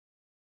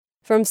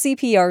From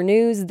CPR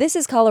News, this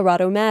is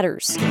Colorado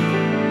Matters.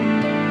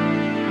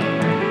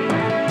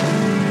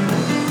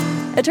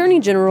 Attorney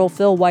General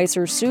Phil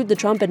Weiser sued the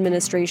Trump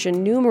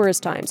administration numerous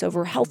times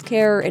over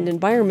healthcare and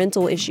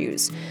environmental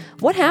issues.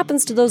 What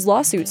happens to those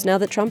lawsuits now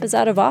that Trump is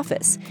out of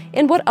office?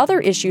 And what other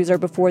issues are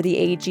before the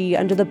AG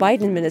under the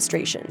Biden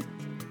administration?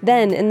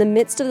 Then, in the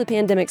midst of the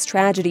pandemic's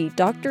tragedy,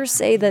 doctors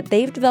say that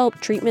they've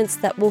developed treatments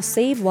that will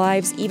save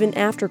lives even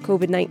after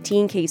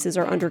COVID-19 cases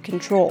are under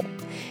control.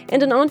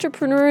 And an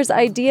entrepreneur's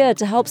idea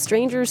to help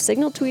strangers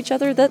signal to each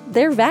other that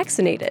they're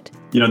vaccinated.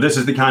 This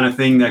is the kind of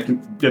thing that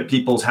can get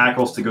people's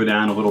hackles to go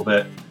down a little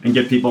bit and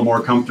get people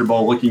more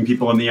comfortable looking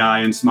people in the eye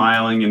and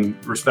smiling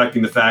and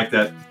respecting the fact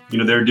that,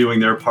 they're doing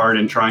their part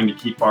in trying to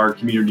keep our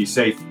community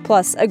safe.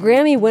 Plus, a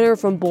Grammy winner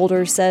from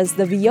Boulder says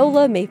the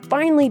viola may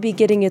finally be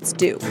getting its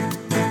due.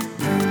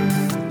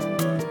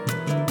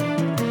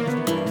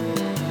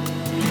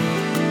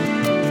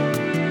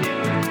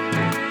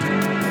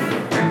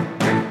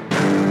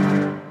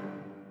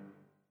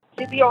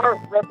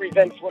 CPR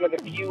represents one of the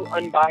few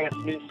unbiased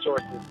news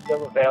sources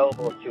still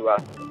available to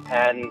us,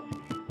 and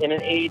in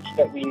an age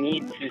that we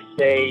need to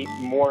stay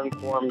more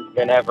informed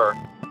than ever,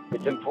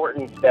 it's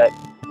important that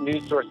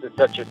news sources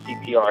such as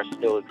CPR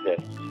still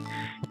exist.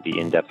 The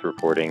in-depth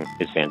reporting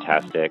is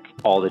fantastic.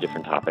 All the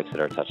different topics that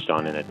are touched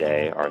on in a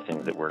day are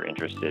things that we're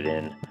interested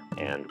in,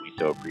 and we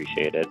so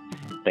appreciate it.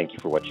 Thank you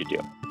for what you do.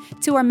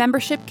 To our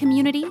membership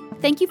community,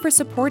 thank you for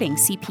supporting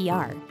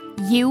CPR.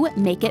 You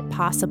make it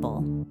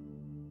possible.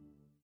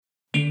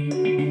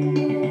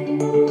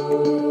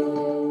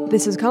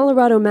 This is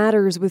Colorado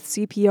Matters with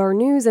CPR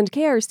News and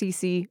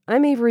KRCC.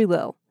 I'm Avery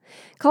Lill.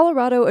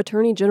 Colorado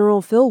Attorney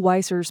General Phil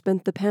Weiser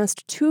spent the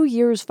past 2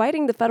 years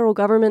fighting the federal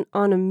government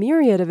on a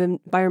myriad of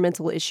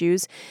environmental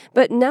issues,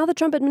 but now the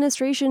Trump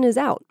administration is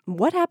out.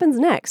 What happens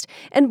next?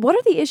 And what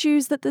are the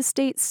issues that the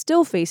state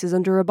still faces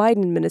under a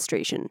Biden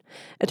administration?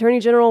 Attorney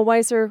General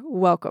Weiser,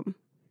 welcome.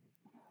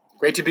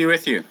 Great to be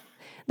with you.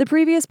 The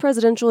previous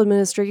presidential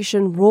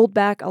administration rolled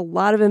back a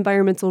lot of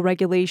environmental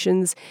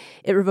regulations.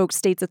 It revoked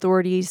states'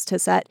 authorities to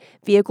set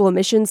vehicle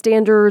emission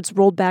standards,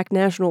 rolled back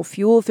national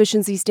fuel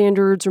efficiency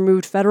standards,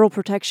 removed federal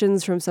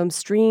protections from some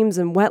streams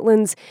and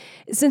wetlands.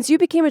 Since you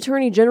became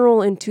Attorney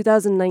General in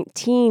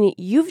 2019,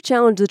 you've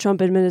challenged the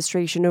Trump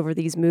administration over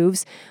these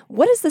moves.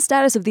 What is the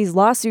status of these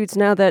lawsuits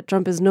now that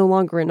Trump is no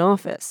longer in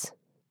office?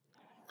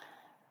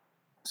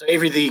 So,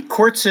 Avery, the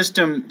court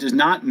system does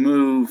not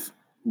move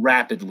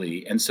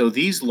rapidly. And so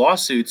these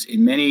lawsuits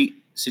in many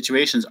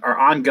situations are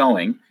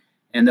ongoing,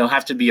 and there'll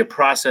have to be a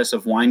process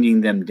of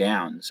winding them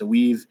down. So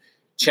we've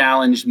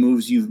challenged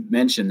moves you've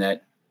mentioned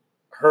that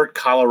hurt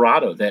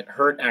Colorado, that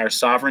hurt our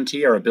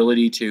sovereignty, our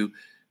ability to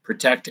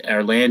protect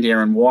our land,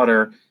 air, and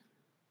water.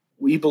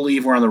 We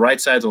believe we're on the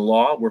right side of the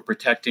law. We're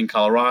protecting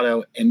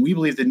Colorado, and we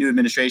believe the new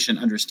administration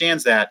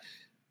understands that.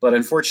 But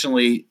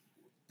unfortunately,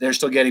 they're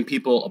still getting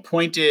people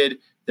appointed.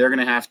 They're going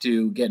to have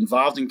to get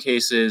involved in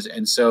cases.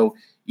 And so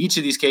each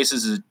of these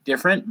cases is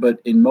different, but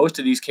in most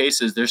of these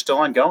cases, they're still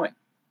ongoing.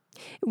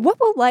 What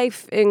will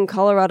life in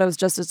Colorado's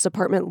Justice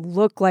Department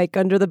look like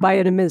under the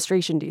Biden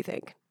administration, do you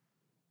think?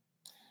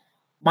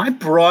 My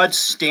broad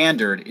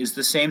standard is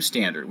the same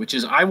standard, which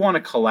is I want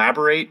to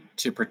collaborate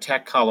to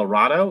protect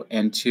Colorado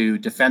and to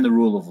defend the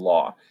rule of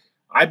law.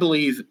 I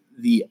believe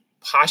the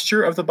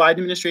posture of the Biden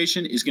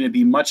administration is going to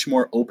be much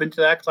more open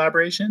to that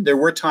collaboration. There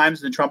were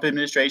times in the Trump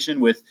administration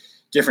with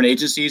different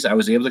agencies I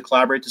was able to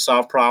collaborate to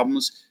solve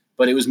problems,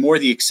 but it was more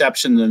the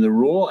exception than the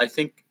rule. I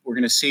think we're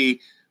going to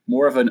see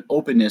more of an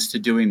openness to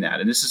doing that.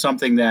 And this is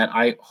something that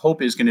I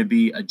hope is going to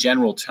be a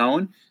general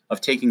tone of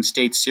taking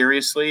states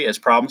seriously as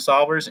problem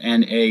solvers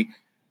and a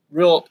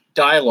real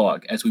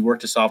dialogue as we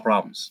work to solve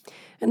problems.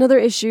 Another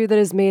issue that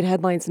has made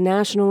headlines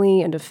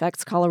nationally and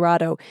affects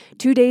Colorado.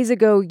 2 days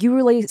ago, you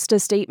released a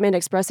statement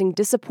expressing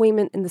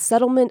disappointment in the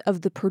settlement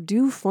of the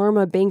Purdue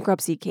Pharma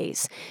bankruptcy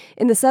case.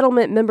 In the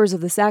settlement, members of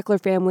the Sackler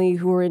family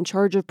who are in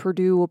charge of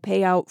Purdue will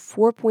pay out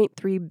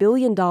 $4.3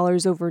 billion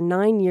over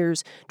 9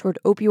 years toward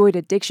opioid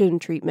addiction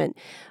treatment.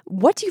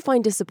 What do you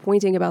find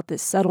disappointing about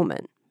this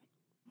settlement?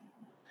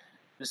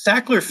 The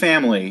Sackler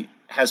family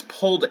has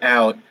pulled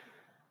out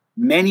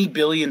many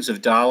billions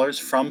of dollars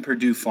from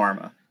Purdue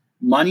Pharma.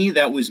 Money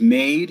that was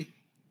made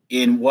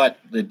in what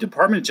the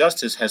Department of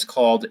Justice has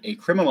called a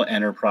criminal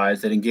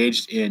enterprise that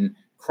engaged in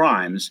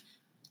crimes,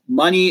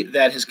 money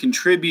that has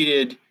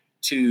contributed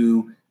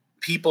to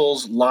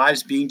people's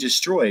lives being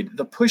destroyed.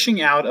 The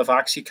pushing out of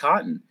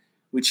OxyContin,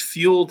 which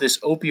fueled this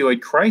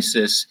opioid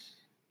crisis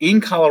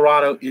in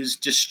Colorado, is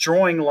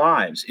destroying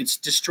lives. It's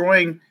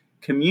destroying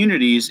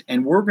communities,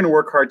 and we're going to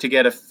work hard to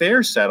get a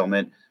fair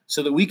settlement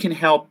so that we can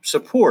help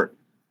support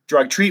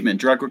drug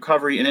treatment, drug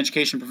recovery, and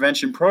education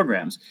prevention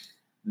programs.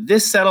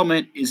 This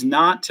settlement is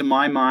not, to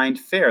my mind,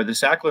 fair. The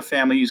Sackler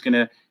family is going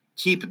to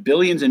keep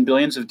billions and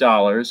billions of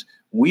dollars.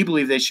 We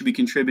believe they should be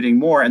contributing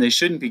more, and they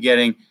shouldn't be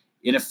getting,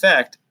 in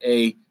effect,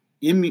 a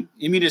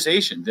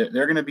immunization.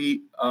 They're going to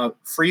be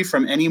free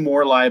from any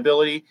more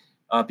liability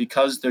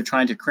because they're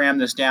trying to cram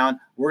this down.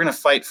 We're going to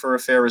fight for a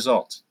fair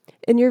result.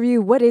 In your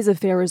view, what is a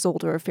fair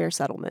result or a fair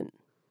settlement?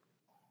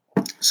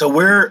 So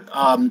we're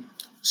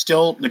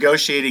still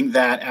negotiating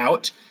that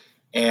out,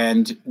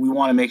 and we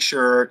want to make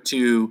sure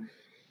to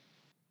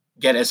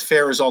get as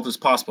fair a result as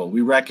possible.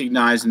 We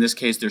recognize in this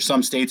case there's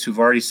some states who've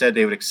already said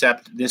they would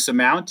accept this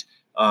amount.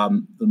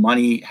 The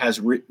money has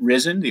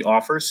risen, the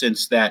offer,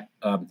 since that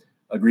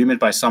agreement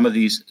by some of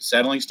these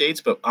settling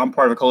states, but I'm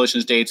part of a coalition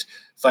of states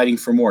fighting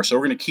for more. So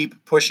we're going to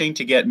keep pushing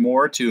to get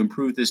more to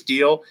improve this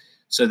deal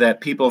so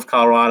that people of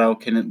Colorado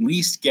can at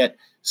least get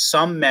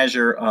some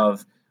measure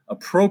of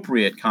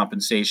appropriate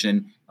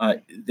compensation.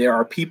 There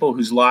are people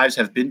whose lives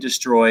have been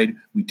destroyed.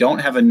 We don't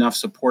have enough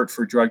support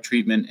for drug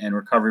treatment and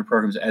recovery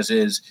programs as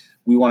is.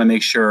 We want to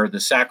make sure the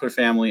Sackler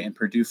family and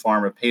Purdue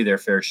Pharma pay their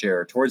fair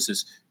share towards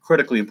this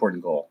critically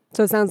important goal.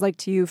 So it sounds like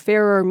to you,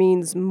 fairer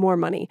means more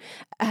money.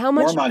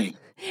 More money.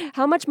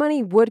 How much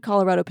money would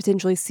Colorado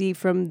potentially see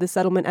from the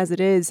settlement as it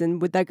is, and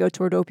would that go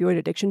toward opioid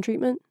addiction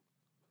treatment?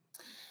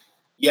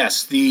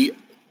 Yes, the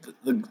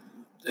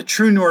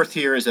true north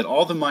here is that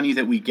all the money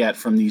that we get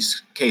from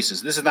these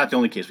cases, this is not the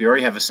only case. We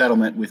already have a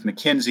settlement with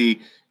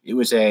McKinsey. It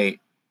was a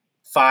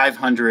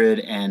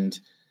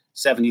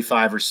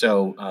 $575 or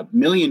so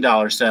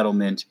 $million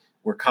settlement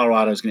where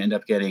Colorado is going to end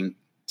up getting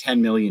 $10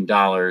 million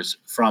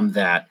from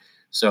that.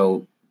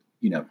 So,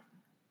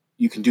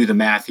 you can do the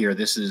math here.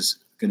 This is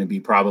going to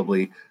be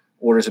probably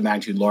orders of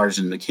magnitude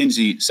larger than the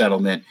McKinsey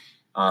settlement.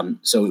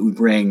 So it would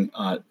bring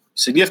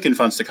significant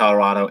funds to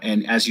Colorado.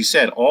 And as you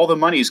said, all the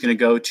money is going to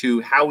go to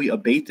how we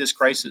abate this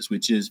crisis,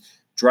 which is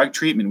drug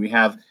treatment. We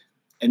have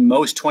at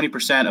most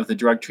 20% of the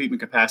drug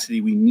treatment capacity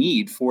we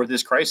need for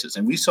this crisis.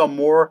 And we saw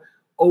more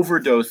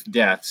overdose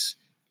deaths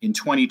in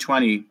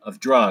 2020 of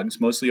drugs,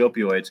 mostly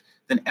opioids,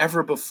 than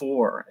ever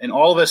before. And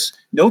all of us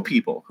know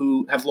people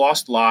who have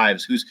lost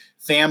lives, whose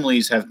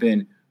families have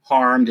been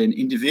harmed, and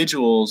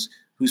individuals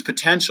whose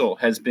potential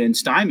has been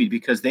stymied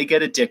because they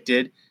get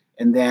addicted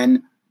and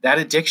then that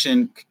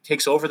addiction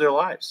takes over their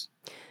lives.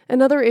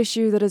 Another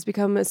issue that has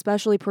become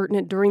especially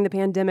pertinent during the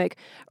pandemic.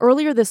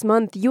 Earlier this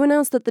month, you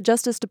announced that the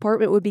Justice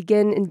Department would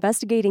begin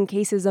investigating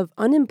cases of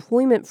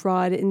unemployment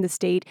fraud in the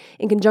state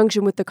in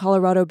conjunction with the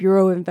Colorado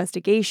Bureau of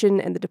Investigation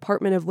and the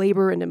Department of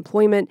Labor and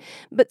Employment.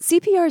 But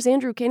CPR's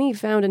Andrew Kinney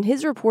found in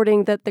his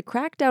reporting that the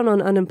crackdown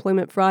on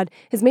unemployment fraud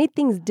has made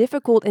things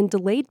difficult and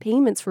delayed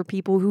payments for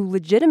people who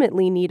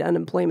legitimately need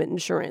unemployment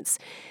insurance.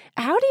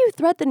 How do you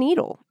thread the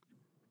needle?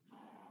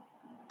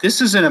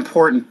 This is an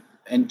important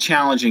and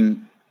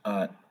challenging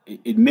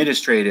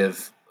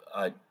administrative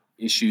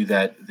issue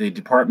that the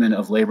Department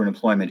of Labor and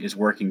Employment is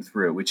working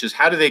through, which is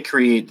how do they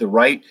create the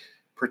right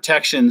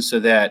protections so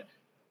that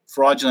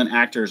fraudulent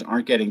actors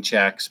aren't getting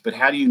checks, but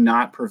how do you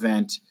not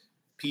prevent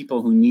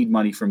people who need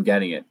money from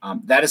getting it?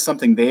 That is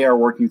something they are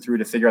working through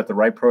to figure out the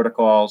right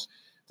protocols,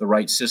 the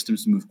right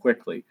systems to move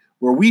quickly.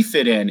 Where we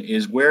fit in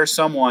is where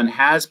someone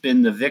has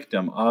been the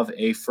victim of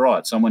a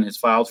fraud. Someone has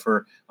filed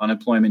for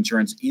unemployment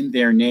insurance in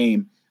their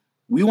name.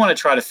 We want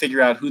to try to figure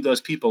out who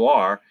those people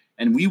are,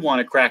 and we want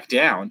to crack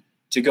down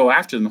to go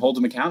after them, hold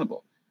them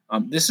accountable.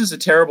 This is a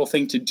terrible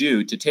thing to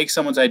do, to take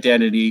someone's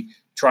identity,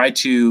 try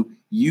to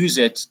use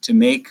it to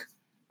make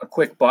a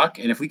quick buck.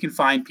 And if we can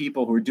find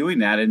people who are doing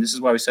that, and this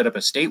is why we set up a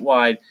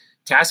statewide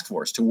task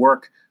force to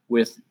work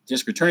with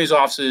district attorney's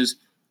offices,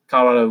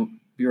 Colorado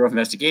Bureau of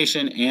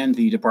Investigation, and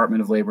the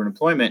Department of Labor and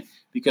Employment,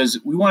 because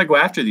we want to go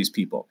after these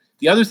people.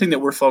 The other thing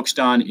that we're focused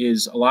on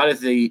is a lot of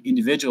the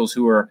individuals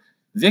who are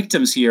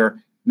victims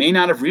here may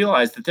not have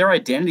realized that their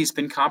identity has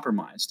been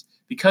compromised.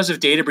 Because of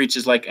data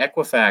breaches like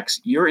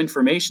Equifax, your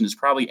information is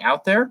probably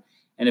out there.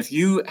 And if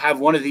you have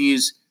one of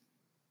these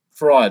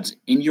frauds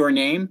in your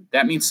name,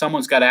 that means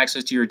someone's got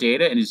access to your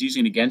data and is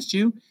using it against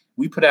you.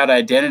 We put out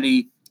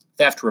identity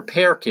theft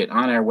repair kit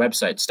on our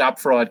website,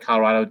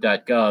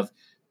 stopfraudcolorado.gov,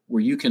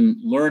 where you can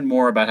learn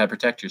more about how to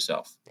protect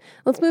yourself.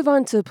 Let's move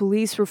on to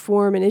police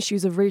reform and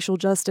issues of racial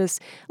justice.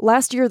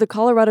 Last year, the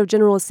Colorado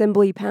General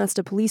Assembly passed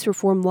a police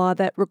reform law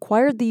that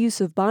required the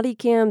use of body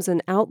cams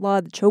and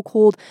outlawed the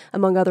chokehold,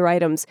 among other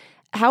items.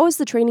 How has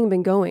the training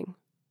been going?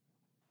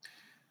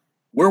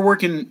 We're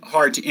working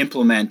hard to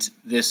implement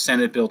this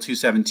Senate Bill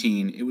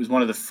 217. It was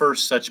one of the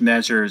first such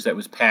measures that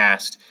was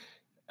passed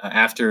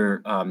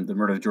after the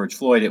murder of George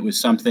Floyd. It was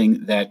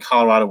something that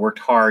Colorado worked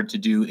hard to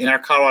do in our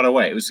Colorado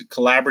way. It was a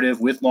collaborative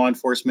with law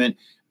enforcement,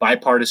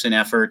 bipartisan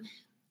effort.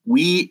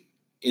 We,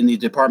 in the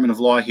Department of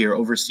Law here,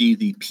 oversee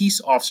the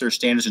Peace Officer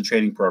Standards and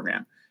Training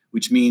Program,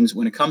 which means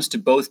when it comes to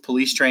both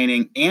police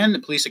training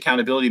and police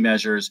accountability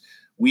measures,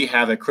 we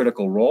have a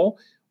critical role.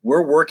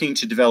 We're working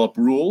to develop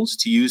rules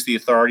to use the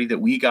authority that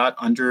we got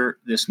under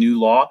this new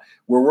law.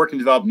 We're working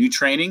to develop new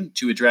training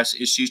to address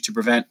issues to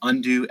prevent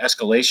undue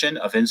escalation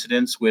of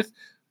incidents with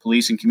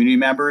police and community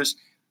members.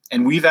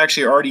 And we've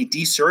actually already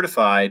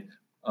decertified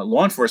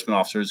law enforcement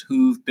officers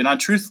who've been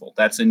untruthful.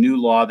 That's a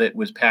new law that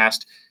was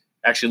passed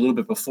actually a little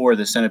bit before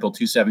the Senate Bill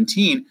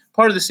 217,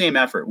 part of the same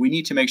effort. We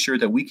need to make sure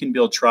that we can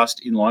build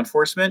trust in law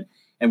enforcement,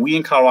 and we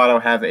in Colorado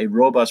have a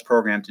robust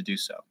program to do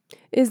so.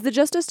 Is the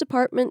Justice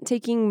Department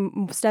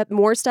taking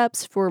more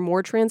steps for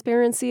more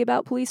transparency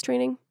about police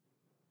training?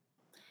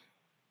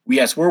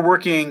 Yes, we're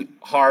working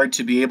hard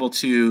to be able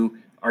to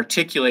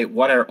articulate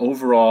what our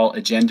overall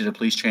agenda to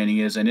police training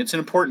is. And it's an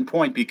important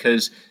point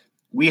because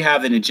we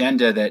have an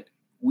agenda that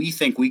we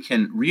think we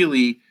can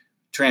really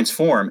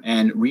transform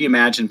and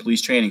reimagine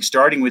police training,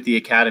 starting with the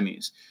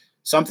academies.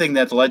 Something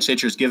that the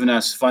legislature has given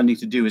us funding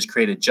to do is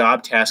create a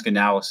job task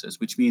analysis,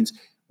 which means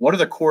what are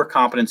the core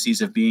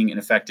competencies of being an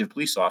effective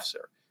police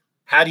officer?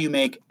 How do you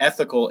make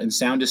ethical and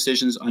sound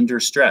decisions under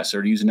stress?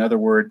 Or to use another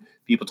word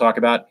people talk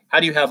about, how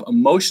do you have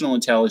emotional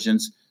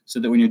intelligence so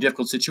that when you're in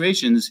difficult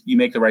situations, you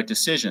make the right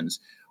decisions?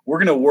 We're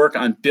going to work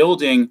on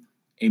building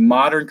a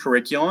modern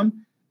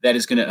curriculum that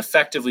is going to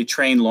effectively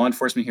train law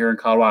enforcement here in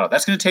Colorado.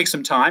 That's going to take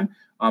some time.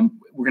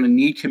 We're going to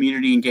need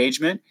community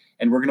engagement,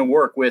 and we're going to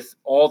work with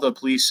all the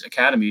police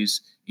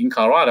academies in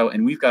Colorado,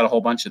 and we've got a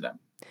whole bunch of them.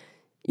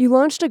 You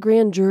launched a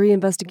grand jury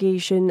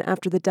investigation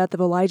after the death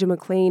of Elijah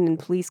McClain in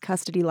police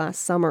custody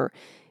last summer.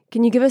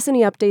 Can you give us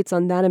any updates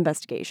on that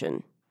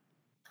investigation?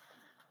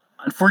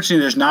 Unfortunately,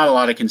 there's not a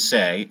lot I can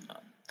say.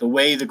 The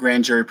way the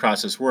grand jury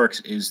process works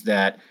is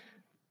that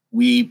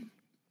we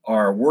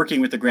are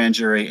working with the grand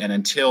jury, and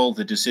until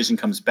the decision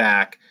comes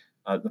back,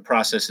 the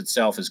process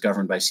itself is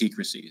governed by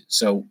secrecy.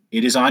 So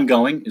it is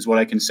ongoing, is what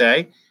I can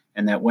say,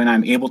 and that when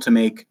I'm able to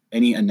make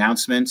any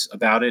announcements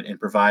about it and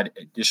provide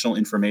additional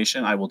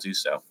information, I will do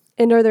so.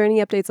 And are there any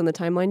updates on the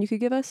timeline you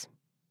could give us?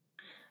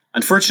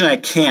 Unfortunately,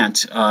 I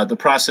can't. The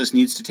process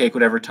needs to take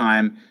whatever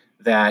time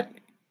that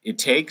it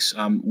takes.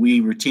 We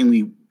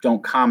routinely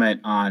don't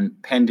comment on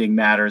pending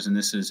matters, and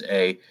this is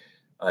a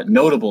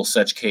notable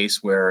such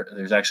case where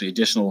there's actually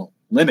additional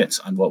limits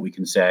on what we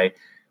can say.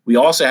 We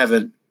also have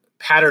a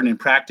pattern and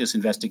practice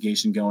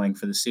investigation going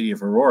for the city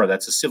of Aurora.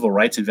 That's a civil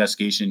rights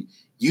investigation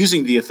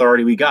using the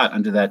authority we got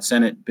under that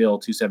Senate Bill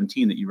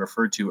 217 that you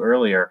referred to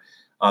earlier.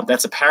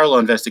 That's a parallel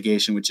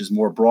investigation, which is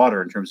more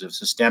broader in terms of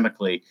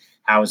systemically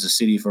how has the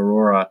city of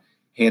Aurora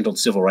handled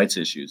civil rights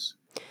issues.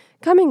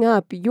 Coming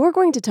up, you're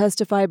going to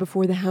testify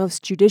before the House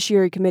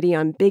Judiciary Committee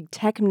on big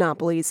tech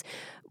monopolies.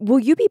 Will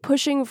you be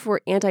pushing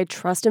for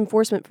antitrust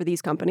enforcement for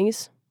these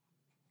companies?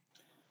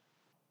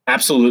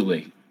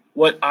 Absolutely.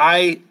 What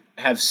I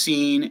have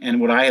seen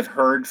and what I have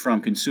heard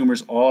from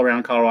consumers all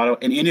around Colorado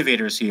and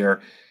innovators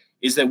here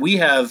is that we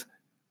have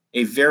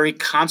a very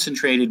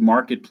concentrated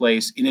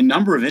marketplace in a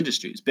number of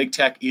industries. Big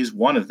tech is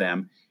one of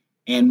them.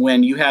 And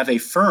when you have a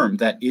firm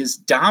that is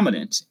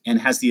dominant and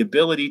has the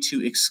ability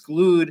to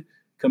exclude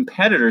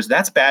competitors,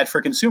 that's bad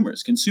for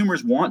consumers.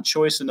 Consumers want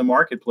choice in the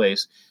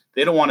marketplace.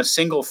 They don't want a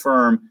single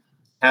firm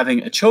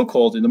having a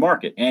chokehold in the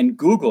market. And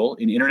Google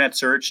in internet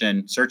search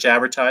and search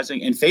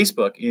advertising, and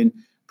Facebook in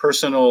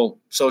personal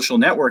social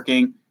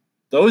networking,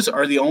 those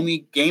are the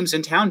only games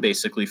in town,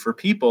 basically, for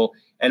people.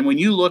 And when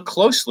you look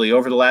closely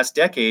over the last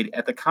decade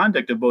at the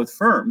conduct of both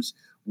firms,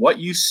 what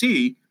you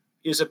see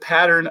is a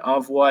pattern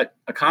of what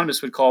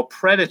economists would call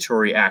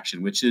predatory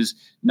action, which is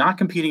not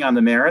competing on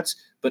the merits,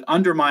 but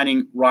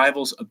undermining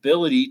rivals'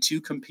 ability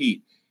to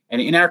compete. And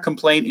in our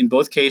complaint in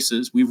both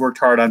cases, we've worked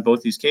hard on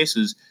both these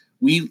cases,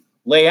 we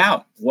lay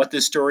out what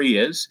this story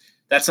is.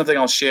 That's something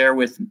I'll share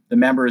with the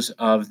members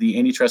of the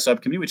antitrust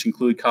subcommittee, which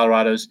include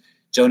Colorado's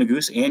Joe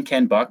Neguse and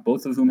Ken Buck,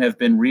 both of whom have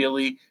been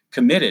really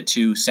committed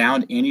to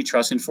sound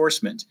antitrust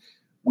enforcement.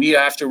 We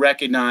have to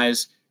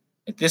recognize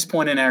at this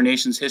point in our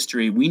nation's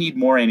history, we need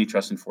more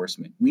antitrust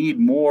enforcement. We need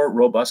more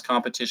robust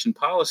competition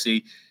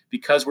policy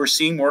because we're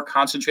seeing more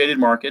concentrated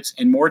markets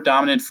and more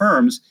dominant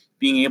firms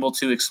being able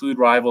to exclude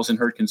rivals and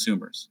hurt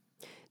consumers.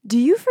 Do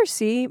you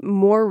foresee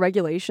more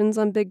regulations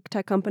on big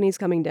tech companies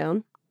coming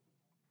down?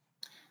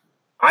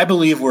 I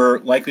believe we're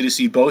likely to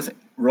see both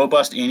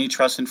robust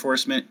antitrust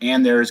enforcement,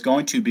 and there is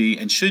going to be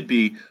and should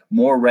be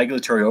more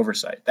regulatory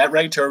oversight. That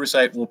regulatory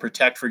oversight will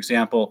protect, for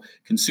example,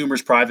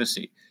 consumers'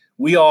 privacy.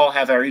 We all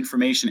have our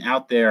information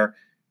out there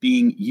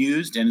being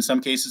used and in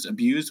some cases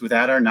abused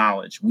without our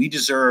knowledge. We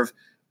deserve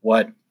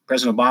what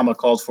President Obama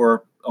called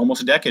for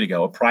almost a decade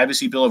ago, a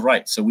privacy bill of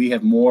rights. So we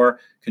have more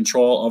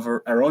control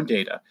over our own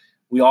data.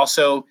 We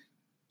also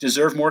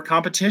deserve more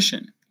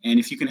competition. And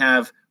if you can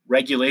have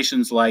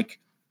regulations like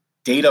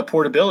data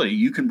portability,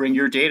 you can bring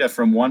your data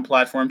from one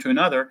platform to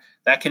another,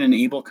 that can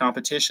enable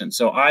competition.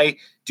 So I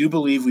do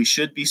believe we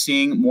should be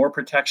seeing more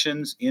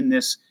protections in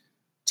this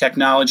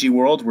technology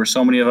world where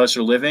so many of us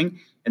are living.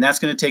 And that's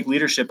going to take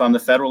leadership on the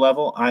federal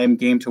level. I am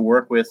game to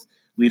work with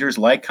leaders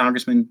like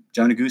Congressman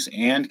Joe Neguse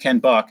and Ken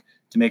Buck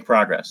to make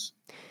progress.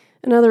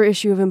 Another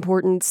issue of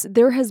importance,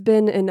 there has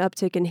been an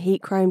uptick in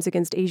hate crimes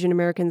against Asian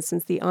Americans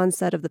since the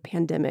onset of the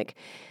pandemic.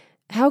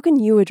 How can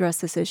you address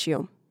this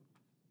issue?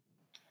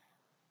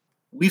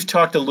 We've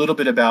talked a little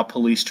bit about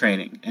police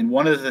training, and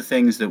one of the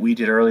things that we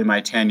did early in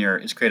my tenure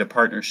is create a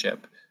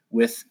partnership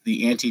with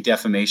the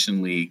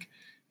Anti-Defamation League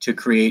to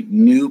create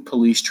new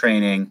police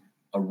training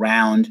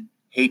around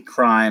hate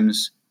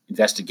crimes,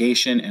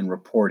 investigation, and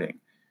reporting.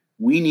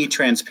 We need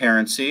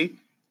transparency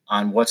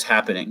on what's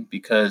happening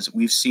because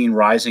we've seen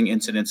rising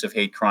incidents of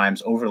hate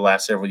crimes over the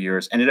last several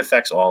years, and it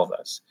affects all of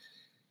us.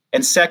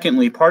 And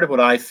secondly, part of what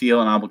I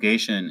feel an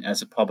obligation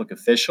as a public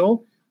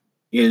official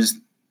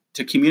is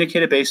to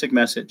communicate a basic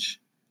message.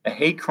 A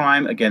hate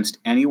crime against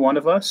any one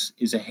of us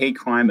is a hate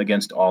crime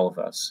against all of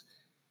us.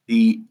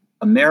 The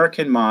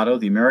American motto,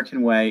 the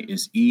American way,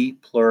 is e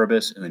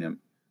pluribus unum,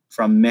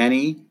 from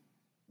many,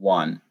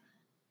 one.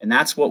 And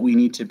that's what we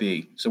need to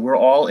be. So we're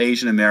all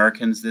Asian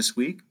Americans this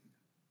week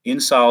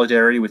in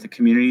solidarity with a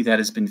community that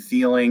has been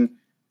feeling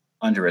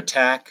under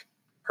attack,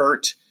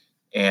 hurt,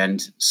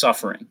 and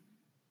suffering.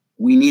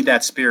 We need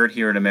that spirit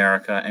here in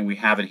America, and we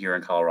have it here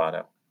in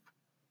Colorado.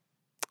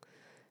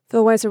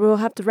 Phil Weiser, we'll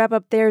have to wrap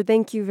up there.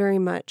 Thank you very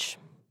much.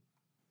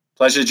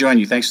 Pleasure to join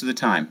you. Thanks for the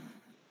time.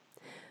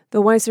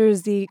 Phil Weiser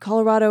is the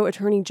Colorado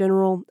Attorney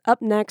General. Up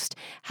next,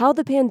 how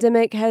the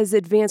pandemic has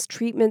advanced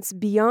treatments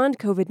beyond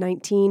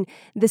COVID-19.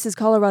 This is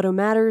Colorado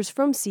Matters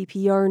from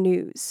CPR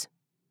News.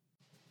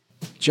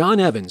 John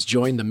Evans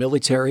joined the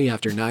military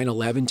after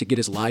 9/11 to get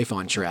his life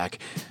on track.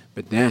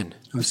 But then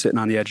I was sitting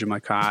on the edge of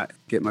my cot,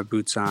 getting my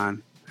boots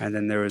on, and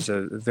then there was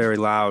a very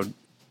loud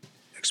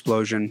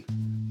explosion.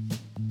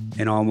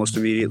 And almost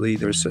immediately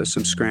there was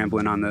some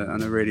scrambling on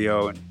the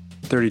radio, and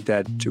 30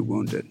 dead, 2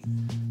 wounded.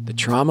 the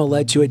trauma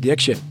led to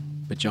addiction,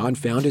 but John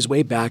found his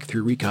way back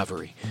through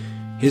recovery.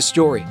 His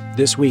story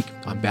this week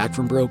on Back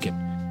from Broken.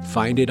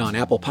 Find it on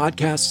Apple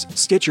Podcasts,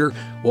 Stitcher,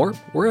 or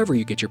wherever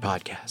you get your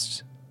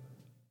podcasts.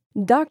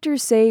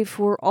 Doctors say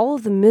for all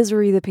of the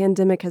misery the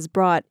pandemic has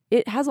brought,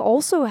 it has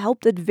also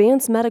helped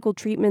advance medical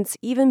treatments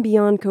even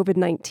beyond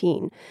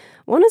COVID-19.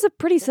 One is a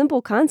pretty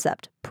simple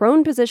concept: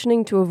 prone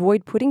positioning to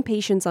avoid putting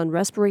patients on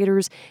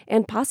respirators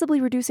and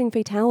possibly reducing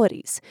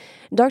fatalities.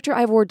 Dr.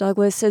 Ivor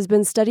Douglas has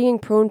been studying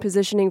prone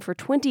positioning for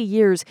 20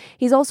 years.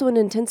 He's also an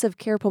intensive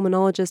care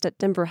pulmonologist at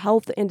Denver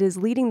Health and is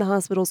leading the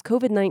hospital's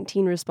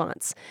COVID-19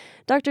 response.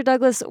 Dr.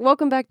 Douglas,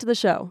 welcome back to the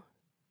show.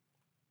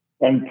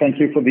 And thank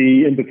you for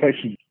the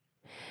invitation.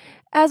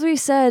 As we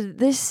said,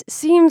 this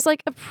seems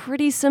like a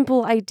pretty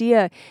simple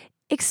idea.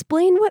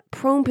 Explain what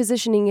prone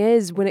positioning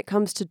is when it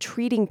comes to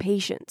treating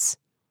patients.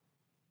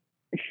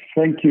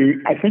 Thank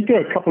you. I think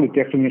there are a couple of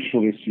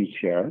definitional issues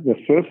here. The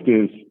first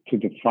is to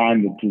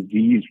define the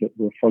disease that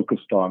we're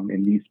focused on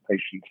in these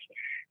patients.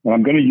 And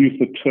I'm going to use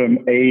the term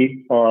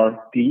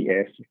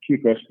ARDS,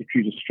 acute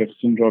respiratory distress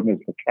syndrome, as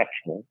the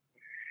catch-all.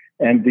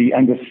 And the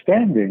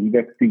understanding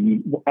that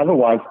the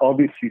otherwise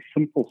obviously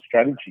simple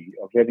strategy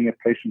of letting a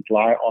patient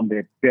lie on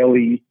their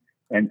belly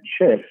and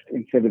chest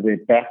instead of their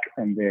back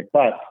and their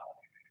butt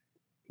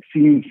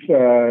seems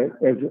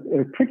as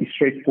a pretty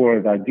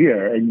straightforward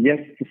idea. And yet,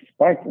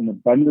 despite an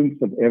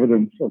abundance of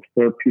evidence of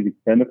therapeutic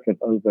benefit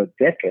over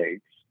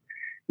decades,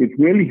 it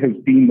really has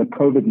been the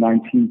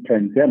COVID-19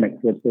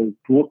 pandemic that has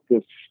brought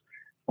this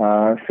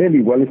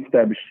fairly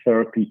well-established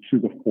therapy to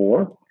the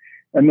fore.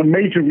 And the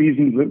major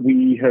reasons that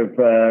we have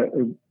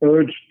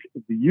urged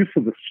the use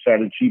of this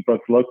strategy, both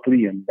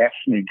locally and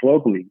nationally and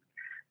globally,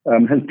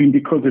 has been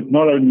because it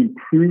not only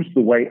improves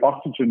the way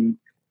oxygen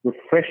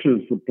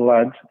refreshes the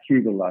blood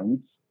through the lungs,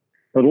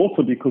 but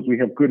also because we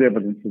have good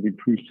evidence of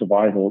improved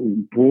survival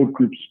in broad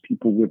groups of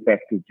people with that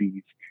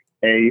disease,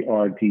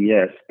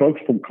 ARDS, both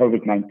from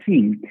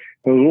COVID-19,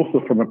 but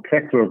also from a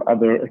plethora of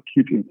other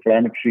acute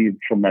inflammatory and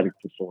traumatic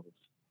disorders.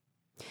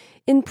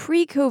 In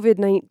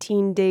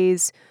pre-COVID-19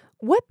 days,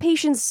 what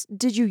patients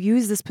did you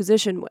use this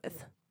position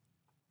with?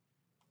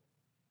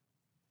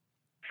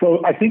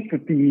 So I think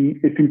that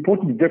it's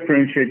important to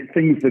differentiate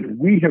things that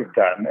we have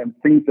done and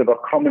things that are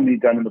commonly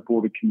done in the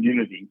broader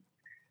community.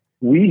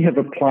 We have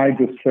applied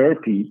this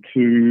therapy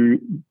to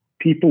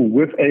people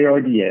with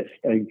ARDS,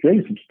 a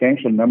very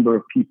substantial number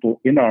of people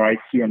in our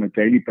ICU on a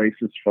daily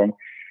basis, from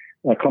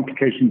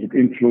complications of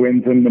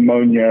influenza,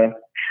 pneumonia,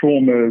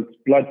 traumas,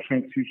 blood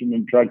transfusion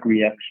and drug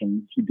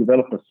reactions, who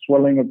develop a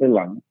swelling of their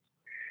lungs,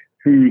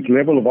 whose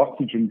level of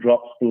oxygen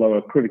drops below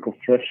a critical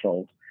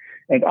threshold.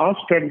 And our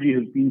strategy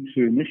has been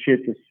to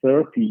initiate this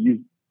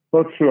therapy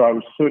both through our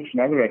research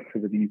and other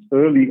activities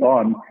early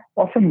on,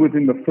 often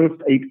within the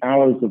first 8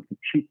 hours of the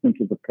treatment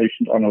of the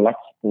patient on a life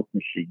support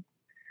machine.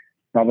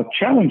 Now, the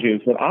challenge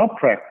is that our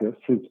practice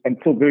has,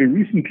 until very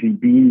recently,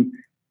 been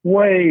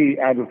way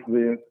out of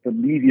the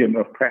median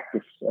of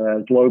practice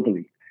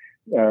globally.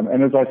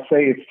 And as I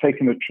say, it's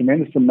taken a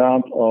tremendous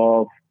amount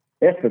of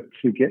effort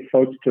to get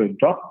folks to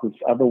adopt this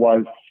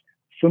otherwise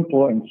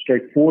simple and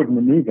straightforward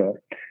maneuver,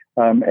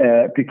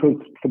 because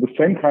for the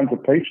same kinds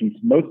of patients,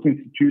 most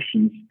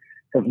institutions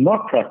have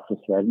not practiced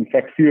that. In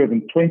fact, fewer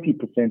than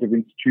 20% of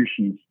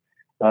institutions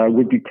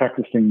would be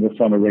practicing this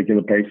on a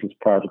regular basis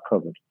prior to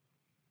COVID.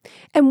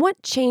 And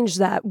what changed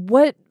that?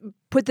 What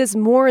put this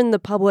more in the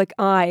public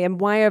eye,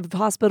 and why have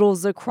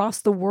hospitals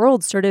across the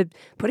world started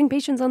putting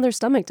patients on their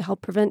stomach to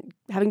help prevent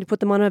having to put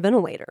them on a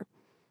ventilator?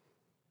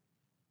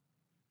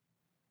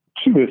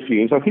 Two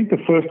issues. I think the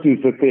first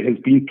is that there has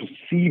been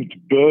perceived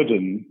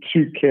burden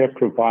to care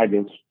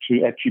providers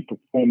to actually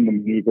perform the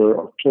maneuver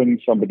of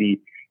turning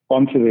somebody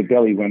onto their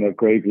belly when they're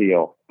gravely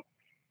ill.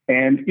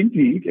 And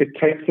indeed, it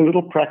takes a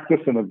little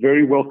practice and a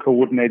very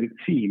well-coordinated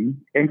team,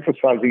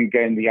 emphasizing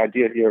again the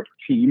idea here of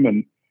team.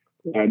 And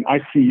an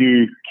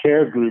ICU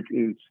care group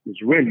is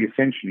really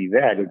essentially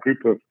that, a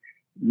group of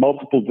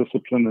multiple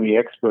disciplinary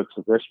experts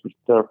of respiratory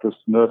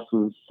therapists,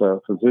 nurses,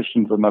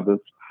 physicians, and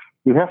others,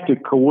 who have to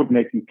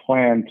coordinate and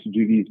plan to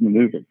do these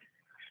maneuvers.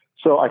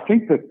 So I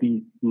think that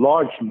the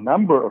large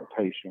number of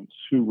patients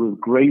who were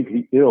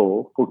gravely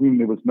ill, for whom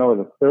there was no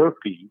other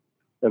therapy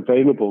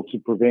available to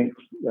prevent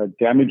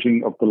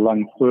damaging of the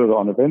lung further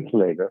on a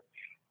ventilator,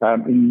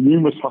 in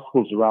numerous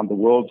hospitals around the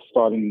world,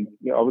 starting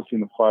obviously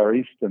in the Far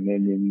East and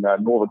then in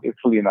northern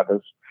Italy and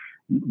others,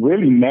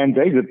 really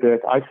mandated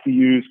that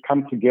ICUs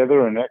come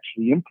together and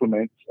actually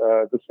implement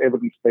this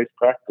evidence-based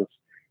practice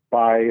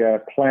by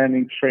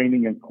planning,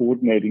 training, and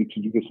coordinating to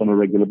do this on a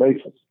regular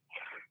basis.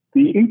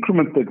 The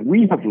increment that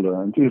we have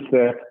learned is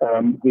that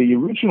the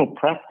original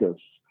practice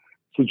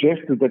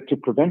suggested that to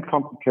prevent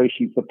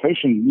complications, the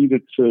patient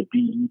needed to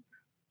be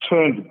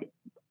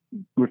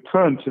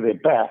returned to their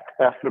back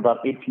after about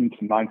 18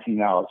 to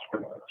 19 hours for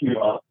a few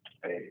hours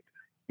a day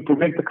to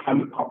prevent the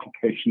kind of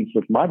complications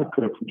that might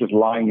occur from just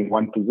lying in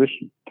one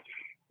position.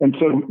 And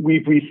so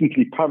we've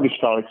recently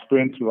published our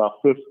experience with our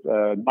first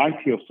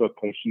 90 or so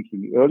patients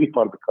in the early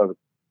part of the COVID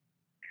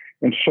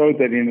and showed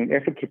that in an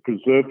effort to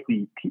preserve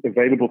the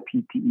available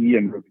PPE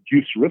and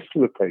reduce risk to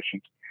the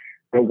patient,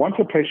 that once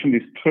a patient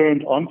is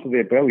turned onto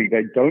their belly,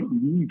 they don't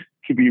need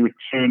to be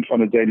returned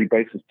on a daily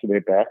basis to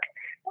their back,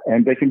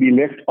 and they can be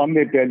left on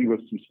their belly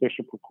with some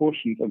special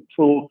precautions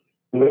until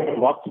the level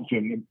of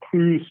oxygen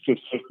improves to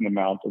a certain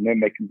amount, and then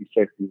they can be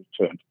safely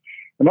returned.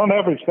 And on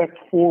average, that's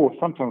 4 or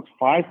sometimes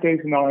 5 days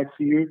in our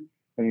ICU,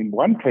 and in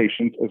one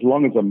patient, as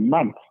long as a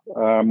month.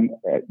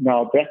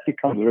 Now, that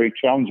becomes very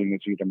challenging, as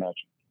you'd imagine.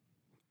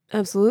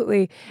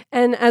 Absolutely.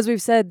 And as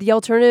we've said, the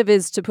alternative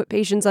is to put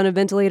patients on a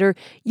ventilator.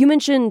 You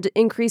mentioned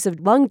increase of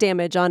lung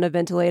damage on a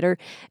ventilator.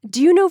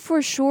 Do you know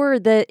for sure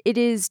that it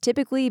is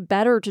typically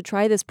better to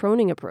try this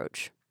proning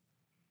approach?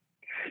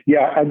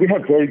 Yeah, and we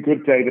have very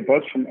good data,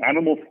 both from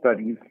animal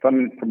studies,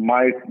 some from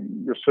my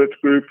research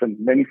group and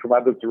many from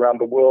others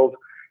around the world,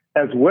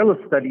 as well as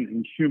studies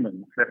in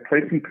humans, that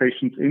placing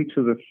patients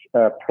into this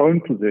prone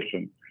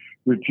position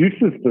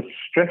reduces the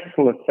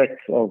stressful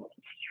effects of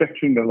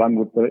stretching the lung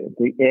with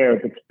the air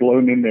that's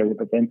blown in there with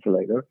the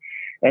ventilator,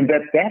 and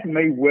that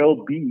may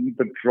well be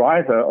the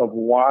driver of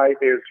why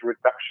there's a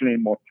reduction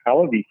in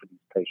mortality for these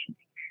patients.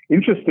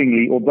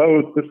 Interestingly,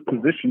 although this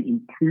position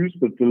improves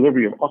the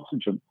delivery of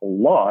oxygen a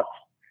lot,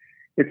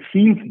 it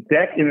seems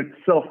that in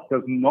itself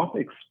does not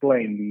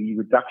explain the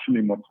reduction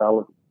in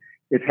mortality.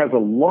 It has a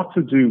lot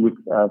to do with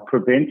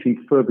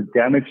preventing further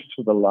damage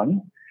to the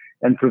lung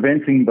and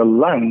preventing the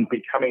lung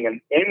becoming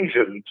an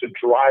engine to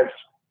drive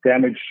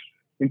damage,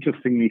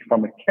 interestingly,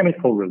 from a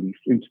chemical release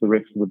into the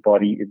rest of the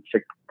body in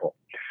sick people.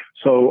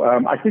 So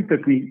I think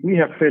that we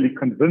have fairly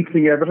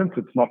convincing evidence.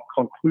 It's not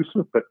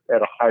conclusive, but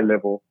at a high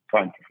level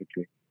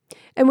scientifically.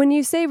 And when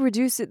you say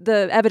reduce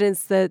the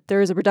evidence that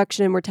there is a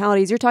reduction in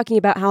mortalities, you're talking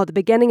about how at the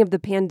beginning of the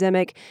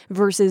pandemic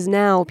versus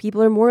now,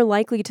 people are more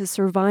likely to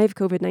survive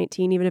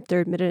COVID-19, even if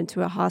they're admitted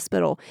into a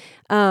hospital.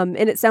 And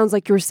it sounds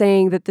like you're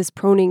saying that this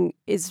proning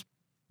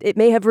it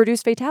may have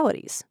reduced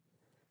fatalities.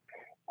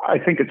 I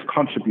think it's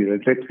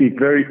contributed. Let's be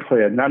very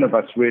clear. None of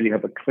us really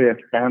have a clear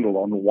handle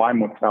on why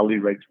mortality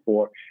rates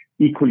for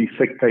equally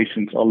sick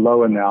patients are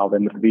lower now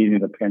than at the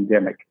beginning of the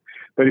pandemic.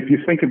 But if you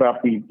think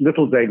about the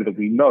little data that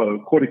we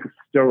know,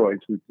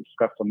 corticosteroids we've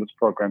discussed on this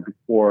program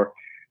before,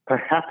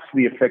 perhaps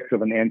the effects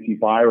of an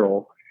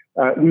antiviral,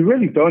 we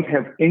really don't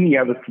have any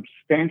other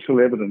substantial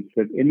evidence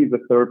that any of the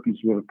therapies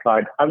we've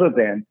applied other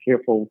than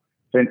careful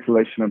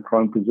ventilation and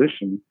prone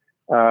position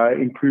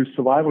improve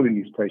survival in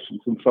these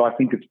patients. And so I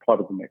think it's part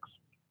of the mix.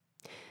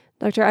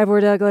 Dr. Ivor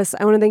Douglas,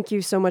 I want to thank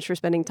you so much for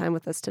spending time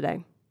with us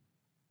today.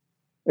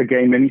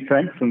 Again, many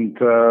thanks, and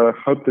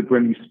hope that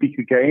when we speak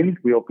again,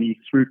 we'll be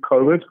through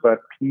COVID, but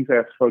please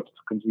ask folks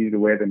to continue to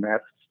wear their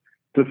masks,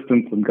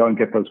 distance, and go and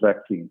get those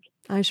vaccines.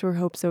 I sure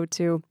hope so,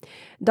 too.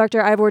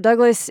 Dr. Ivor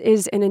Douglas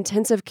is an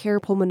intensive care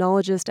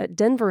pulmonologist at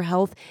Denver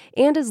Health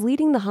and is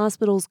leading the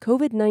hospital's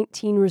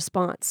COVID-19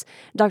 response.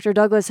 Dr.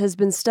 Douglas has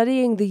been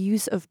studying the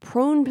use of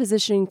prone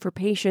positioning for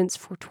patients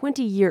for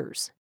 20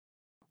 years.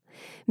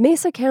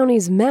 Mesa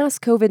County's mass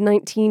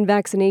COVID-19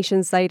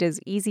 vaccination site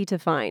is easy to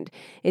find.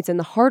 It's in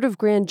the heart of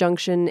Grand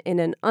Junction in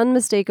an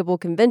unmistakable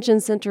convention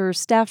center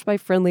staffed by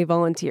friendly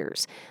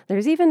volunteers.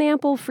 There's even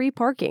ample free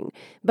parking.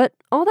 But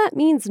all that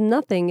means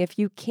nothing if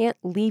you can't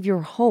leave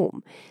your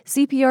home.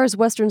 CPR's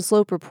Western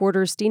Slope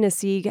reporter Stina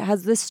Sieg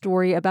has this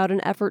story about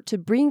an effort to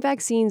bring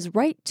vaccines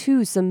right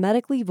to some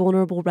medically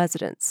vulnerable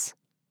residents.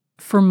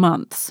 For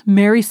months,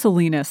 Mary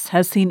Salinas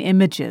has seen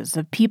images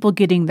of people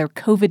getting their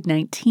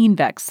COVID-19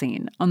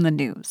 vaccine on the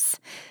news.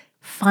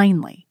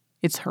 Finally,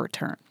 it's her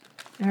turn.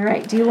 All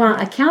right. Do you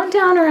want a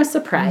countdown or a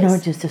surprise? No,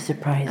 just a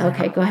surprise.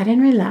 Okay, go ahead and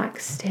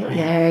relax.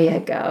 There you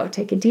go.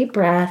 Take a deep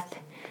breath.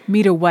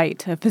 Mita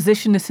White, a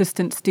physician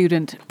assistant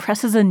student,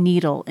 presses a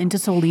needle into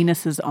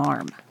Salinas'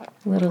 arm.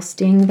 A little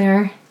sting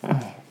there.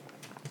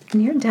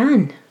 And you're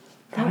done.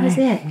 That was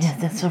it. Yeah,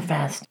 that's so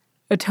fast.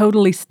 A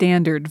totally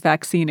standard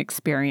vaccine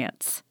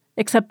experience.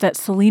 Except that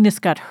Salinas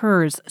got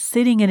hers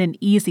sitting in an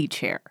easy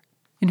chair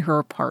in her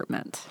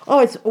apartment. Oh,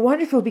 it's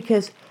wonderful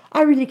because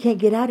I really can't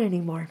get out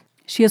anymore.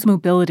 She has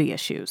mobility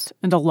issues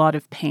and a lot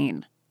of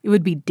pain. It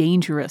would be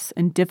dangerous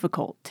and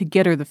difficult to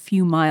get her the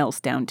few miles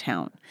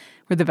downtown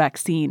where the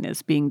vaccine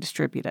is being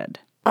distributed.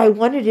 I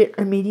wanted it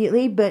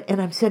immediately,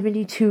 and I'm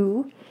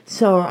 72,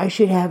 so I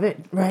should have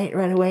it right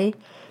away.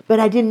 But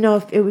I didn't know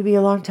if it would be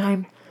a long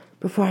time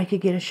before I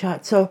could get a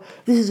shot. So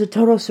this is a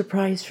total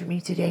surprise for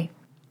me today.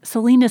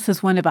 Salinas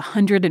is one of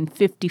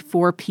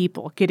 154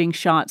 people getting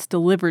shots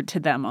delivered to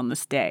them on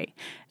this day,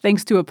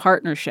 thanks to a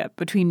partnership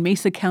between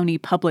Mesa County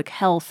Public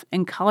Health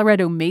and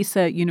Colorado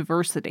Mesa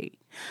University.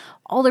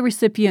 All the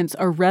recipients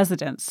are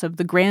residents of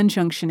the Grand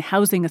Junction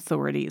Housing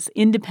Authority's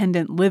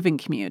independent living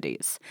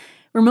communities,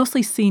 where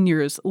mostly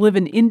seniors live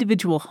in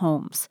individual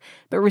homes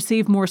but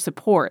receive more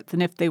support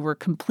than if they were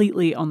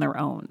completely on their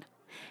own.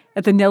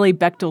 At the Nellie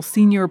Bechtel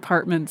Senior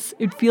Apartments,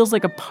 it feels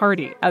like a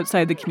party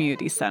outside the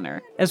community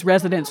center as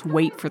residents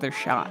wait for their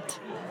shot.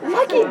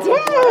 Lucky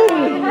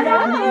day!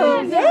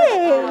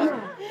 Yay!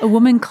 A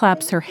woman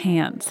claps her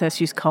hands as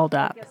she's called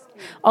up.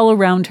 All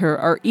around her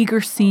are eager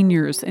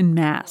seniors in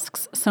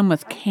masks, some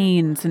with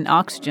canes and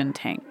oxygen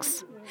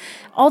tanks.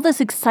 All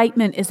this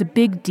excitement is a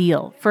big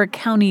deal for a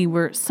county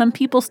where some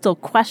people still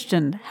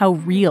question how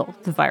real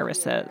the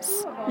virus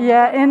is.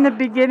 Yeah, in the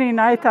beginning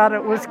I thought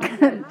it was,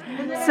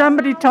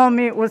 somebody told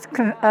me it was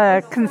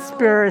a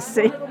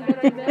conspiracy.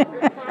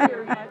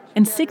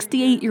 And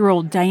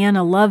 68-year-old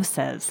Diana Love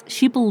says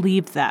she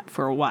believed that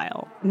for a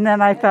while. And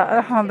then I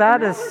thought, oh,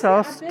 that is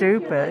so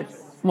stupid.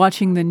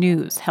 Watching the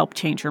news helped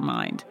change her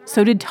mind.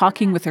 So did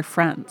talking with her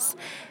friends.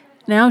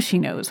 Now she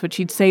knows what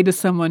she'd say to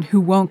someone who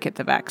won't get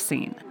the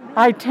vaccine.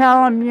 I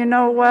tell them, you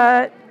know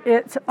what?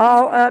 It's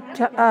all up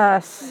to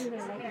us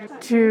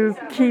to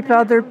keep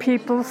other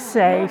people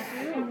safe.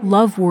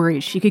 Love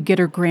worries she could get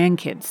her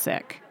grandkids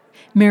sick.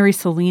 Mary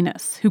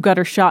Salinas, who got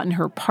her shot in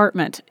her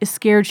apartment, is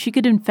scared she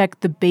could infect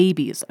the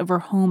babies of her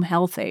home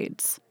health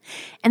aides.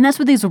 And that's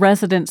what these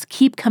residents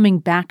keep coming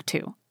back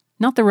to.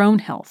 Not their own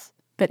health,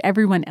 but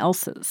everyone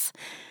else's,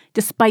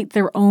 despite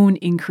their own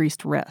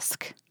increased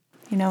risk.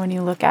 You know, when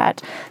you look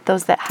at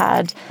those that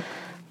had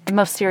the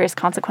most serious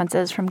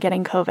consequences from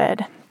getting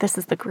COVID, this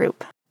is the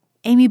group.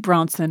 Amy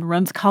Bronson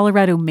runs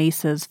Colorado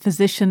Mesa's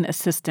Physician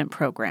Assistant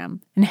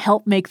Program and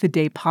helped make the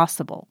day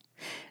possible.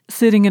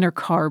 Sitting in her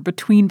car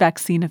between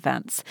vaccine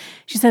events,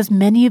 she says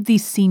many of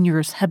these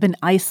seniors have been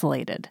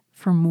isolated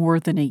for more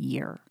than a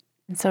year.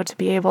 And so to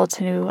be able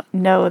to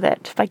know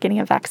that by getting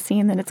a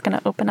vaccine, then it's going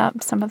to open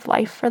up some of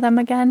life for them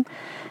again,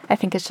 I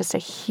think it's just a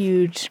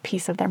huge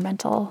piece of their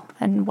mental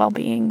and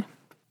well-being.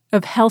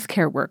 Of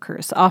healthcare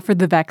workers offered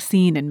the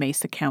vaccine in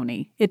Mesa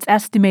County, it's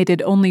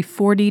estimated only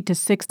 40 to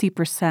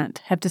 60%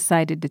 have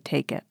decided to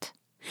take it.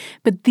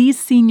 But these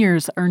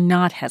seniors are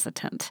not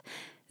hesitant,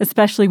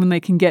 especially when they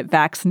can get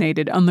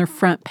vaccinated on their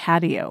front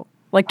patio,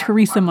 like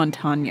Teresa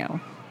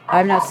Montano.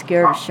 I'm not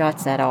scared of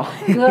shots at all.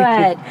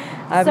 Good.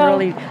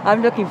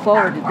 I'm looking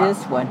forward to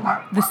this one.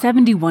 The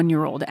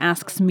 71-year-old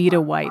asks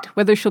Mita White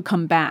whether she'll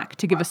come back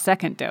to give a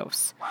second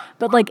dose.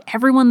 But like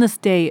everyone this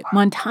day,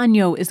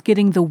 Montano is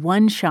getting the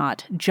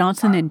one-shot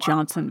Johnson &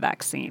 Johnson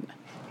vaccine.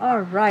 All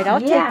right, I'll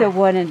take the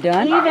one and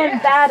done. Even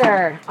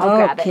better.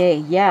 Okay,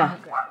 yeah.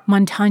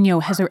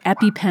 Montano has her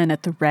EpiPen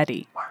at the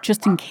ready,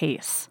 just in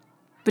case.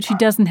 But she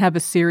doesn't have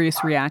a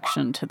serious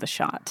reaction to the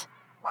shot,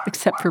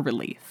 except for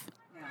relief.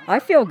 I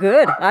feel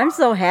good. I'm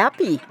so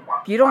happy.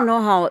 You don't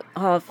know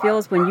how it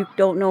feels when you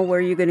don't know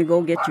where you're going to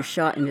go get your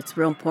shot, and it's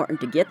real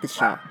important to get the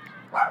shot.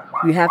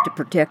 You have to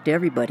protect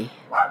everybody.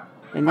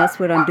 And that's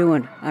what I'm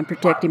doing. I'm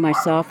protecting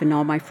myself and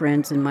all my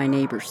friends and my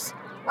neighbors.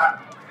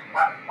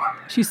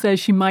 She says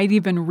she might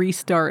even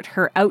restart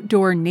her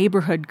outdoor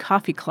neighborhood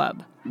coffee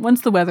club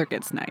once the weather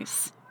gets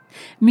nice.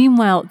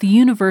 Meanwhile, the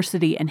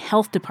university and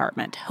health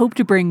department hope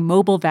to bring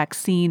mobile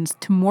vaccines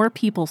to more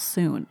people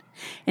soon,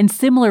 and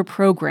similar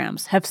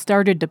programs have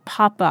started to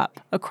pop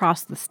up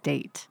across the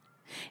state.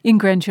 In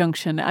Grand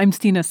Junction, I'm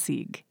Stina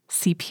Sieg,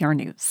 CPR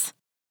News.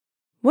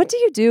 What do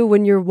you do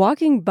when you're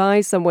walking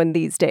by someone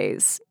these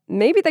days?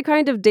 Maybe the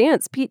kind of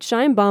dance Pete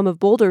Scheinbaum of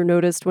Boulder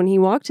noticed when he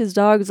walked his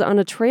dogs on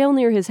a trail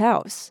near his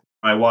house.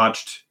 I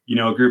watched,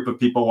 a group of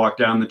people walk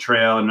down the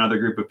trail and another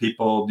group of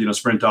people,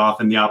 sprint off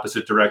in the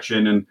opposite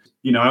direction. And,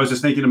 I was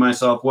just thinking to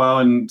myself, well,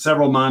 in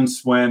several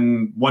months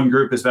when one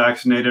group is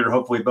vaccinated or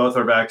hopefully both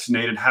are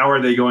vaccinated, how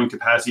are they going to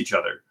pass each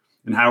other?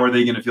 And how are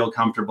they going to feel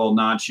comfortable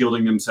not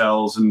shielding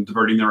themselves and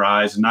diverting their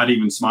eyes and not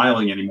even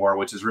smiling anymore,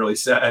 which is really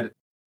sad.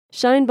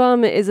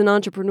 Scheinbaum is an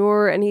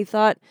entrepreneur, and he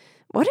thought,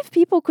 what if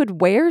people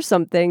could wear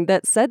something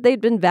that said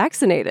they'd been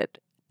vaccinated?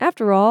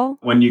 After all,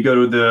 when you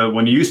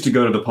used to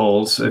go to the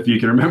polls, if you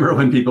can remember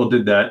when people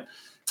did that,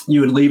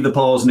 you would leave the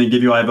polls and they'd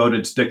give you I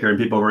voted sticker, and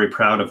people were very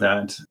proud of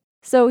that.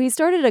 So he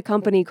started a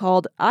company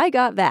called I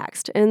Got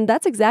Vaxxed, and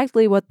that's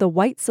exactly what the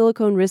white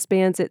silicone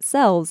wristbands it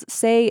sells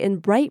say in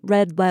bright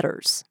red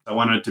letters. I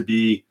wanted it to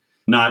be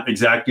not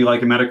exactly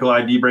like a medical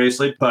ID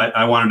bracelet, but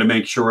I wanted to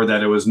make sure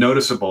that it was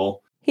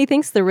noticeable. He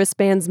thinks the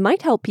wristbands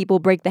might help people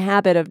break the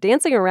habit of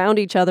dancing around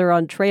each other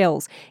on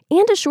trails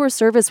and assure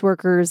service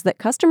workers that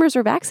customers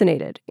are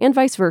vaccinated, and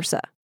vice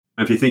versa.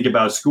 If you think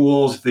about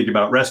schools, think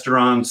about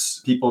restaurants,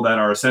 people that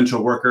are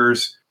essential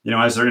workers,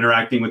 as they're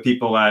interacting with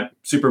people at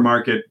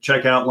supermarket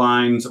checkout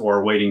lines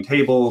or waiting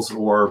tables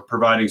or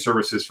providing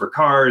services for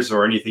cars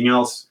or anything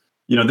else.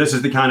 This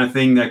is the kind of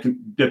thing that can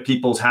get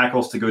people's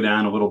hackles to go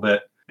down a little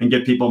bit and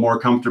get people more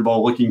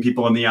comfortable looking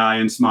people in the eye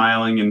and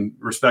smiling and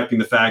respecting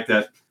the fact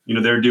that,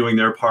 they're doing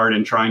their part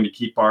in trying to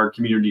keep our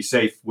community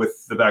safe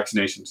with the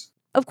vaccinations.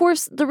 Of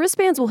course, the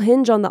wristbands will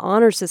hinge on the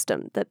honor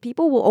system, that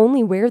people will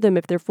only wear them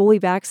if they're fully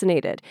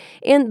vaccinated.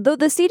 And though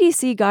the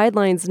CDC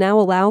guidelines now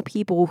allow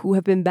people who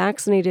have been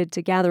vaccinated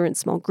to gather in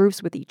small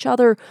groups with each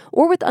other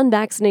or with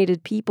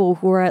unvaccinated people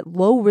who are at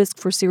low risk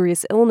for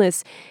serious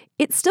illness,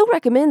 it still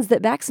recommends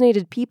that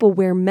vaccinated people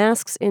wear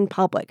masks in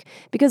public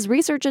because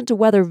research into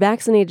whether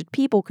vaccinated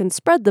people can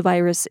spread the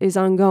virus is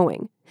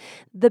ongoing.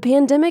 The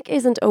pandemic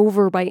isn't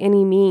over by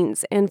any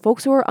means, and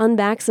folks who are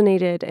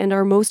unvaccinated and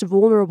are most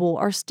vulnerable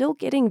are still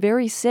getting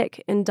very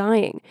sick and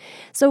dying.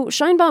 So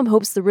Scheinbaum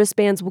hopes the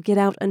wristbands will get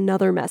out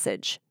another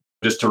message.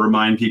 Just to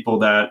remind people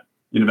that,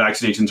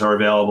 vaccinations are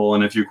available,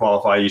 and if you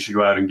qualify, you should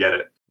go out and get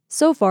it.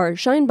 So far,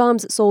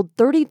 Scheinbaum's sold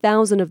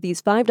 30,000 of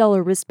these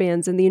 $5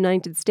 wristbands in the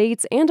United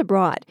States and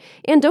abroad,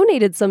 and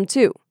donated some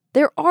too.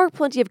 There are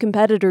plenty of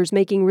competitors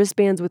making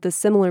wristbands with a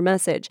similar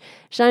message.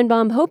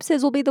 Scheinbaum hopes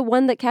his will be the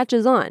one that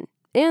catches on,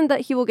 and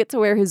that he will get to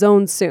wear his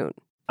own soon.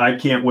 I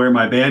can't wear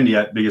my band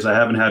yet because I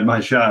haven't had my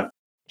shot.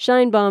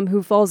 Scheinbaum,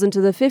 who falls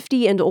into the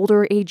 50 and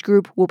older age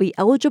group, will be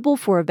eligible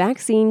for a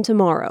vaccine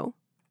tomorrow.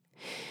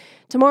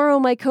 Tomorrow,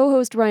 my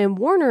co-host Ryan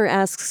Warner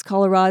asks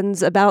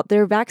Coloradans about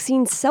their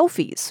vaccine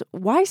selfies,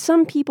 why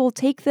some people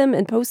take them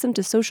and post them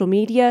to social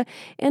media,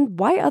 and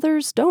why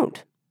others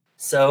don't.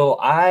 So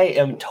I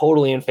am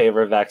totally in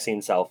favor of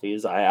vaccine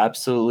selfies. I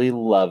absolutely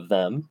love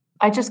them.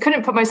 I just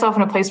couldn't put myself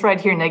in a place where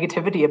I'd hear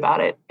negativity about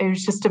it. It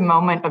was just a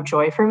moment of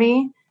joy for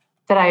me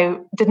that I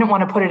didn't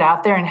want to put it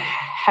out there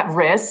and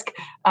risk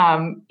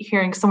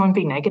hearing someone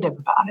be negative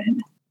about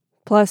it.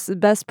 Plus,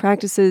 best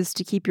practices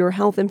to keep your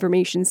health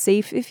information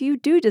safe if you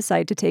do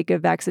decide to take a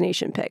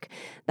vaccination pic.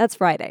 That's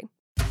Friday.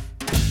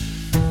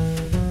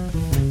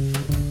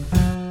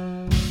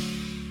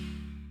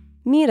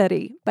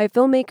 Mirari, by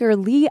filmmaker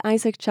Lee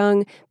Isaac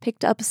Chung,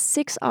 picked up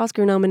 6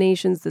 Oscar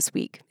nominations this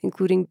week,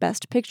 including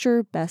Best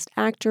Picture, Best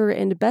Actor,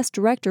 and Best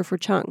Director for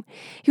Chung.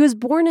 He was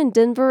born in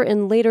Denver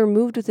and later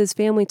moved with his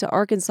family to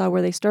Arkansas,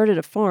 where they started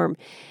a farm.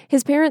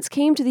 His parents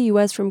came to the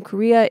U.S. from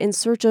Korea in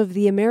search of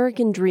the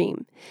American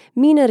dream.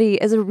 Minari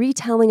is a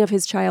retelling of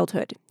his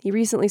childhood. He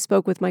recently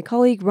spoke with my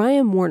colleague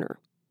Ryan Warner.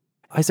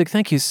 Isaac,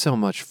 thank you so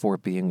much for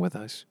being with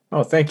us.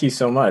 Oh, thank you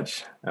so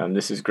much.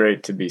 This is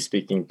great to be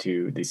speaking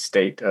to the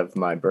state of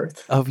my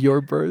birth. Of your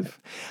birth?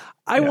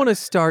 I want to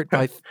start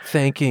by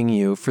thanking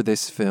you for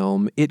this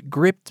film. It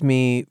gripped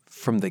me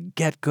from the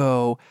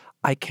get-go.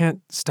 I can't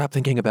stop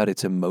thinking about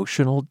its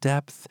emotional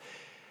depth.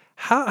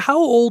 How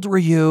old were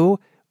you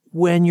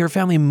when your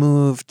family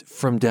moved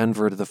from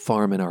Denver to the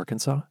farm in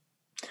Arkansas?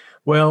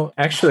 Well,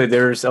 actually,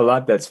 there's a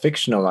lot that's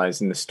fictionalized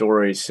in the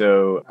story.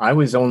 So I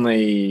was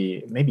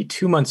only maybe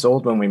 2 months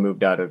old when we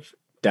moved out of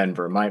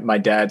Denver. My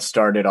dad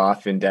started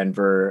off in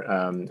Denver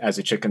as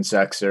a chicken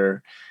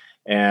sexer.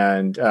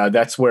 And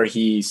that's where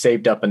he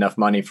saved up enough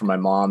money for my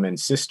mom and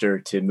sister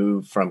to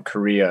move from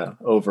Korea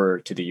over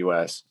to the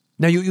U.S.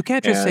 Now, you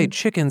can't just say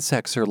chicken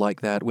sexer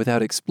like that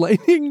without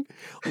explaining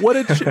what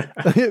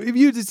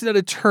you just said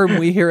a term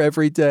we hear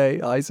every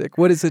day, Isaac.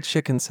 What is a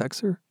chicken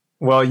sexer?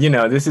 Well,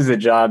 this is a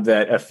job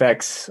that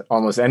affects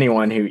almost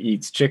anyone who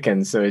eats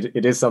chicken, so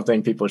it is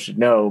something people should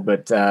know.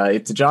 But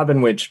it's a job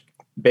in which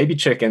baby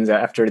chickens,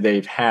 after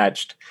they've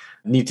hatched,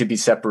 need to be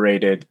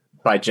separated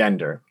by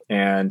gender.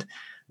 And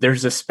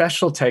there's a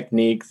special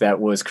technique that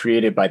was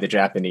created by the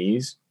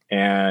Japanese,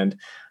 and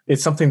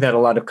it's something that a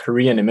lot of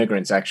Korean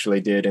immigrants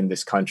actually did in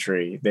this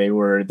country. They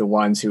were the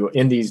ones who,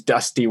 in these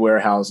dusty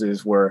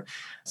warehouses, were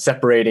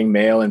separating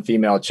male and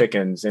female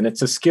chickens. And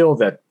it's a skill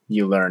that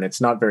you learn.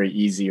 It's not very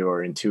easy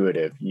or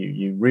intuitive.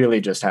 You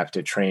really just have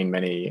to train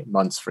many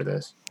months for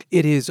this.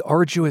 It is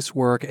arduous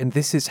work, and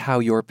this is how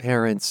your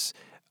parents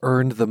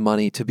earned the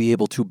money to be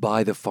able to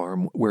buy the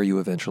farm where you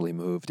eventually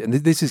moved. And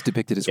this is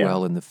depicted as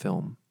well in the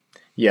film.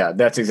 Yeah,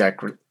 that's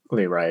exactly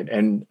right.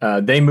 And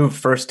they moved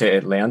first to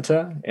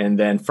Atlanta, and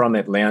then from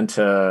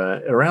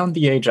Atlanta, around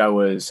the age I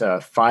was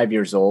 5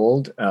 years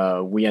old,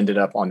 we ended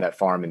up on that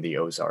farm in the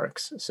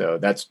Ozarks. So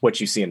that's what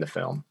you see in the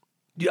film.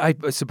 I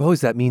suppose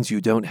that means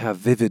you don't have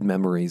vivid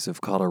memories of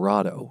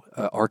Colorado.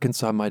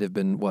 Arkansas might have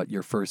been,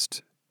 your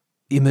first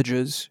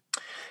images?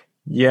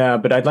 Yeah,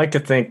 but I'd like to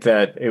think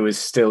that it was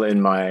still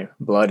in my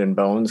blood and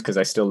bones because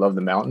I still love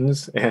the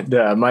mountains. And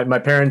my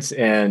parents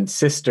and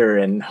sister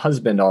and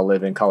husband all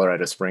live in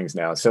Colorado Springs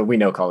now, so we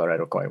know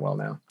Colorado quite well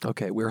now.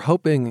 Okay, we're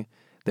hoping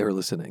they're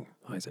listening,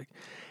 Isaac.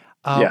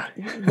 Yeah.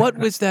 What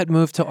was that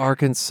move to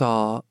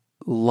Arkansas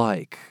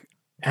like?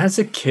 As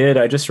a kid,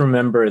 I just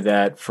remember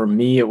that for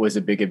me, it was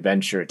a big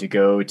adventure to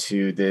go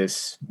to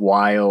this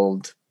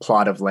wild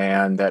plot of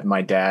land that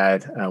my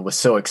dad was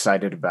so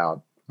excited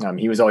about.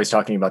 He was always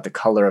talking about the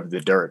color of the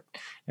dirt,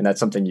 and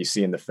that's something you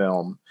see in the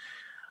film.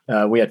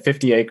 We had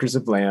 50 acres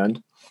of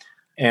land.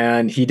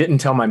 And he didn't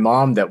tell my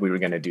mom that we were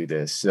going to do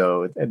this.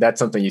 So that's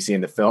something you see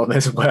in the film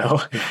as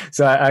well.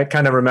 So I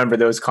kind of remember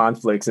those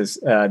conflicts as,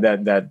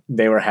 that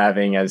they were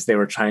having as they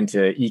were trying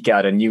to eke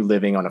out a new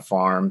living on a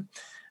farm.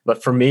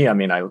 But for me, I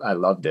mean, I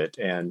loved it.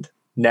 And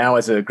now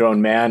as a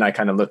grown man, I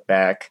kind of look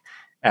back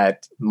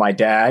at my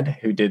dad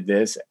who did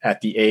this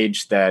at the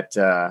age that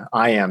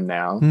I am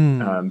now,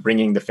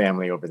 bringing the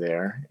family over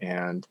there.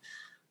 And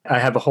I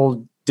have a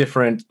whole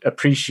different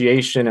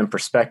appreciation and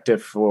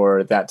perspective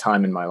for that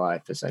time in my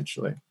life,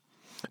 essentially.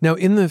 Now,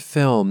 in the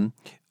film,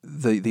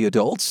 the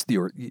adults,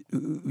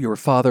 your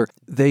father,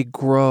 they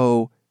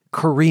grow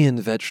Korean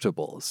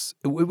vegetables.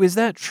 Was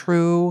that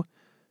true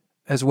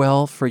as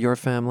well for your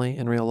family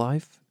in real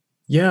life?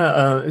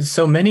 Yeah,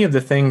 so many of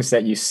the things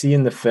that you see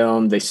in the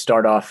film, they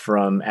start off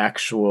from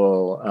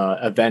actual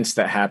events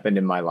that happened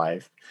in my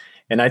life.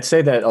 And I'd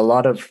say that a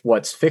lot of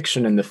what's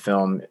fiction in the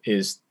film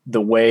is the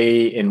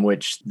way in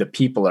which the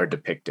people are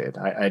depicted.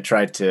 I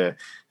tried to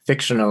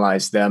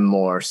fictionalize them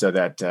more so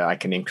that I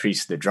can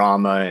increase the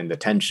drama and the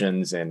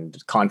tensions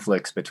and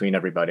conflicts between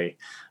everybody.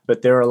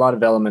 But there are a lot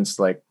of elements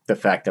like the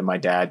fact that my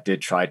dad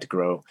did try to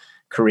grow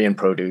Korean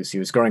produce. He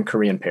was growing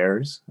Korean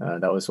pears.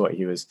 That was what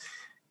he was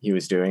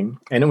doing.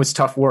 And it was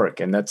tough work.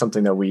 And that's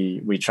something that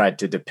we tried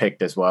to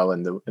depict as well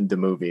in the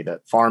movie,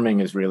 that farming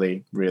is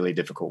really, really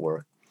difficult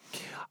work.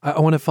 I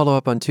want to follow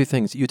up on two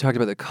things. You talked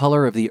about the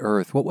color of the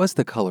earth. What was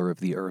the color of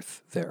the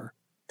earth there?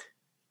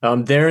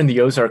 There in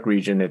the Ozark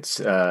region, it's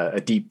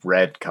a deep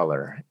red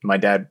color. My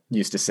dad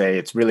used to say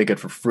it's really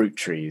good for fruit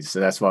trees. So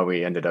that's why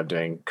we ended up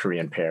doing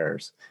Korean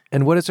pears.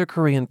 And what does a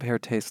Korean pear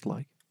taste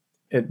like?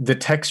 The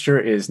texture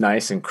is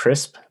nice and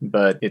crisp,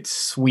 but it's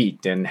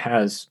sweet and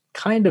has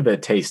kind of a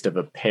taste of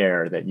a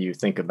pear that you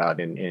think about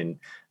in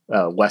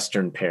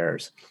Western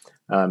pears.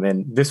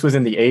 And this was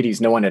in the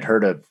 80s. No one had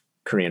heard of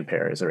Korean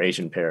pears or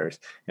Asian pears.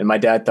 And my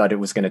dad thought it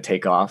was going to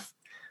take off.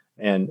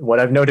 And what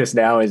I've noticed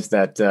now is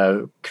that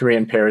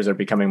Korean pears are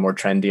becoming more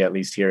trendy, at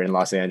least here in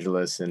Los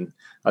Angeles and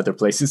other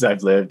places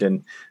I've lived.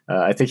 And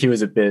I think he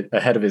was a bit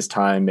ahead of his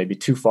time, maybe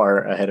too far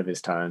ahead of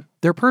his time.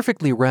 They're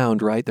perfectly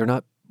round, right? They're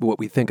not what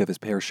we think of as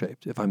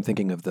pear-shaped, if I'm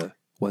thinking of the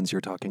ones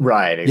you're talking about.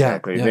 Right,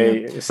 exactly.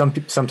 Yeah.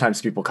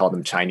 Sometimes people call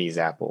them Chinese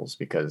apples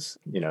because,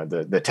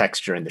 the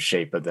texture and the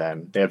shape of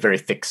them. They have very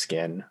thick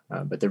skin,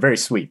 but they're very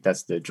sweet.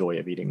 That's the joy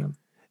of eating them.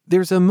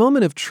 There's a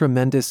moment of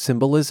tremendous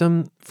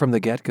symbolism from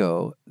the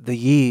get-go. The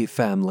Yi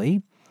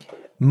family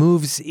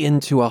moves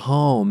into a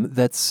home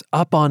that's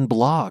up on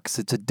blocks.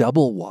 It's a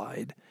double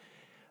wide.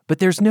 But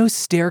there's no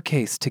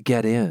staircase to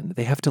get in.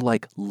 They have to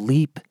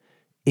leap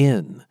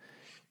in.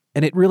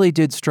 And it really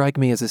did strike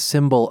me as a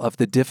symbol of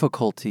the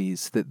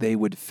difficulties that they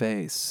would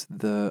face,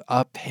 the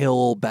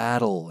uphill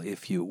battle,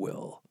 if you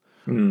will.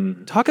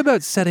 Talk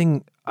about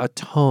setting a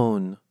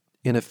tone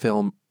in a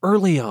film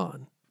early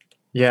on.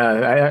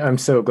 Yeah, I'm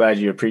so glad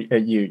you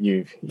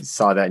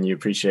saw that and you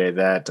appreciate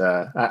that.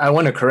 I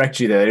want to correct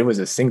you that it was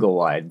a single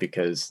wide,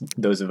 because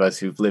those of us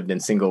who've lived in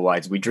single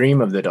wides, we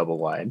dream of the double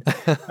wide,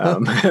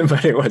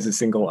 but it was a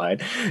single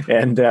wide.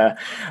 And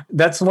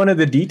that's one of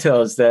the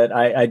details that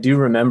I do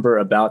remember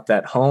about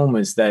that home,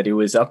 is that it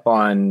was up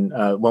on,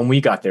 when we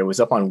got there, it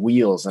was up on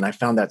wheels. And I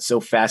found that so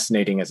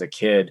fascinating as a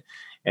kid.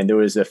 And there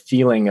was a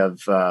feeling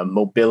of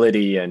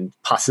mobility and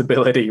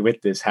possibility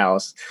with this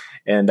house.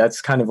 And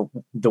that's kind of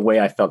the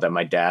way I felt that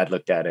my dad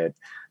looked at it.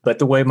 But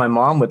the way my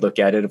mom would look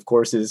at it, of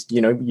course, is,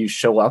 you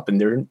show up and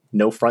there are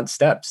no front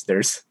steps.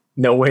 There's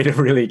no way to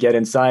really get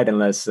inside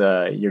unless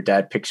your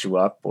dad picks you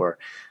up or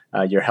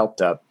you're helped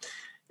up.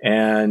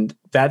 And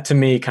that to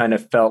me kind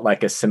of felt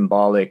like a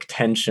symbolic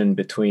tension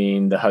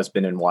between the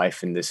husband and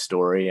wife in this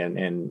story.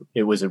 And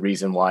it was a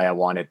reason why I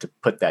wanted to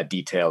put that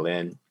detail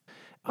in.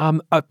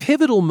 A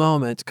pivotal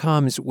moment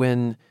comes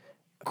when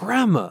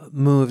Grandma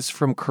moves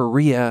from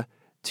Korea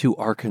to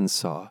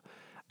Arkansas,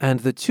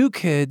 and the two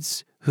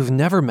kids who've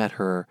never met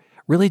her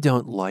really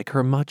don't like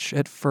her much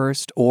at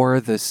first, or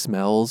the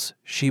smells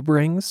she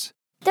brings.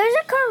 There's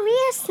a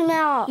Korea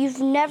smell.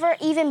 You've never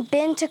even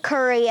been to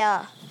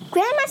Korea.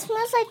 Grandma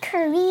smells like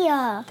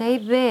Korea.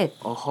 David.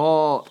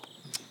 어허.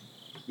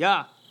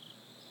 야,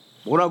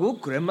 뭐라고?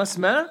 그랜마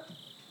스멜?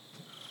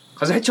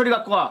 가서 해철이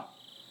갖고 와.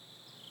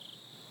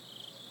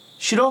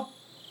 싫어?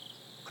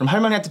 그럼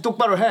할머니한테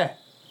똑바로 해.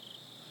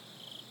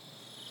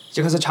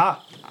 이제 가서 자.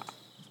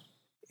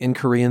 In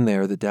Korean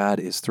there, the dad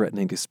is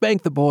threatening to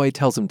spank the boy,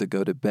 tells him to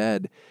go to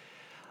bed.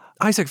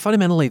 Isaac,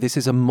 fundamentally, this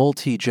is a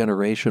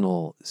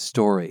multi-generational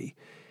story.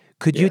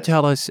 Could you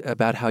tell us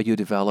about how you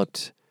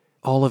developed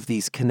all of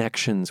these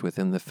connections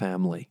within the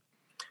family?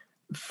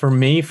 For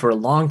me, for a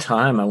long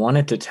time, I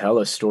wanted to tell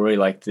a story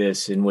like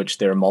this in which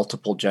there are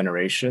multiple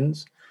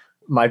generations.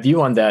 My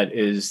view on that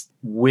is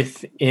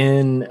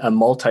within a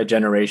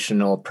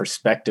multi-generational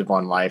perspective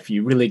on life,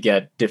 you really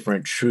get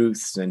different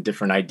truths and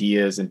different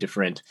ideas and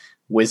different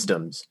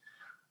wisdoms.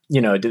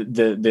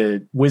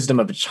 The wisdom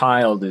of a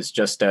child is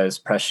just as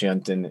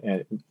prescient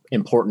and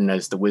important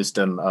as the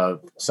wisdom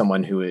of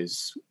someone who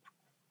is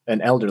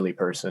an elderly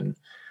person.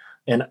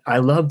 And I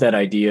love that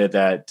idea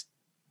that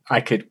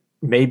I could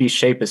maybe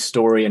shape a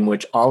story in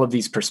which all of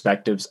these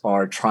perspectives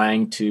are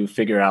trying to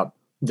figure out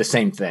the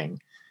same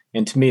thing.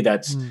 And to me,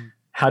 that's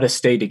how to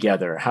stay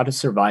together, how to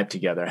survive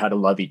together, how to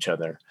love each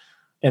other.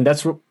 And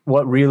that's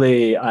what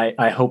really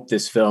I hope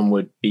this film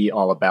would be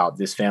all about,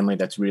 this family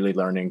that's really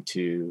learning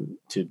to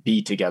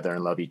be together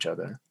and love each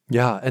other.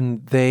 Yeah,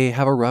 and they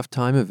have a rough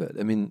time of it.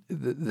 I mean,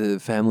 the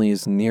family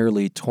is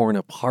nearly torn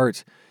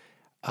apart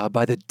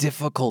by the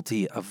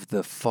difficulty of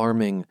the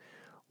farming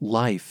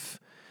life.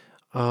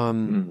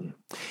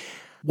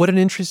 What an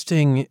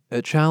interesting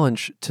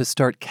challenge to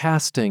start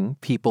casting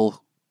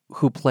people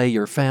who play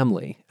your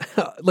family.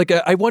 Like,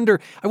 I wonder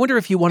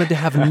if you wanted to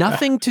have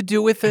nothing to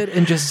do with it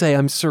and just say,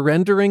 I'm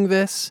surrendering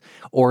this,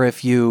 or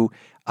if you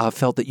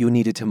felt that you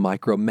needed to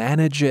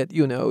micromanage it,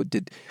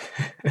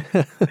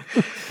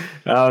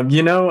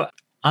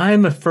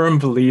 I'm a firm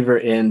believer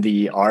in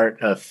the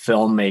art of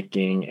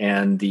filmmaking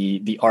and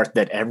the art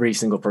that every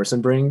single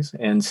person brings.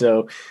 And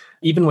so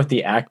even with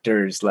the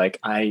actors, like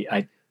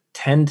I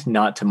tend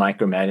not to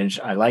micromanage.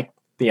 I like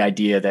the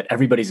idea that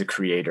everybody's a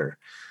creator.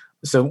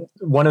 So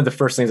one of the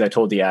first things I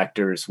told the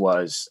actors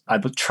was, I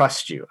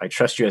trust you. I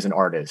trust you as an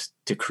artist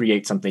to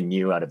create something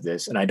new out of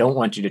this. And I don't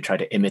want you to try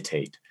to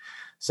imitate.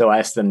 So I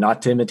asked them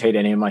not to imitate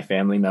any of my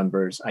family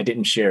members. I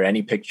didn't share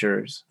any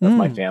pictures of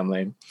my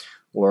family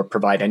or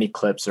provide any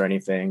clips or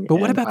anything. But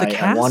what about the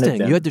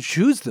casting? You had to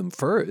choose them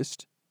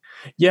first.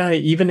 Yeah,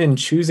 even in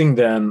choosing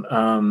them,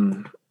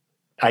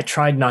 I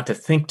tried not to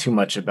think too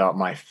much about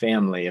my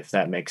family, if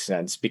that makes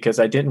sense, because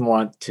I didn't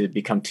want to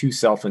become too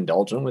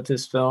self-indulgent with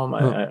this film.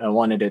 I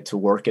wanted it to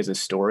work as a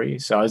story.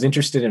 So I was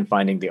interested in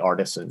finding the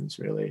artisans,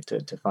 really,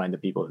 to find the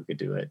people who could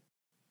do it.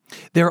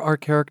 There are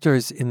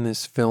characters in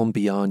this film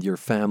beyond your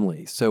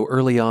family. So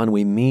early on,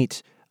 we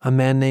meet a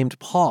man named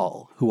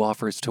Paul who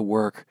offers to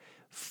work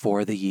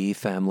for the Yi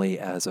family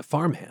as a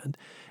farmhand.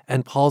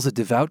 And Paul's a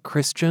devout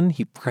Christian.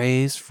 He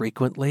prays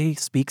frequently,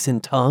 speaks in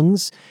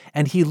tongues,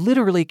 and he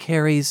literally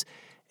carries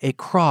a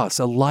cross,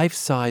 a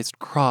life-sized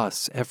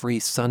cross every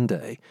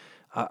Sunday,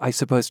 I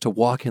suppose, to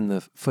walk in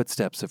the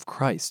footsteps of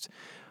Christ.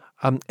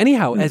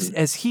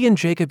 As he and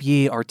Jacob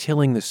Yi are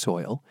tilling the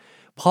soil,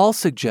 Paul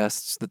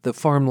suggests that the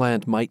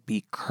farmland might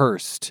be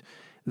cursed.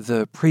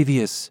 The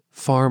previous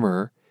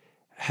farmer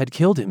had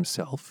killed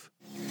himself.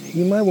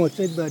 You might want to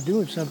think about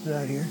doing something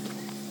out here.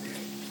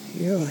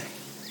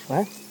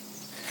 What?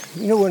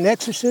 You know what an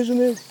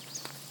exorcism is?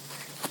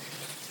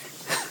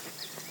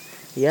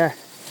 Yeah.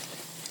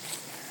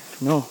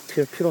 No,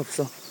 필요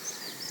없어.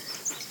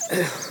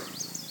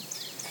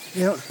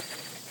 You know,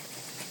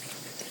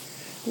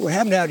 what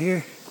happened out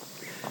here,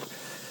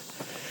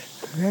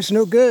 that's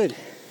no good.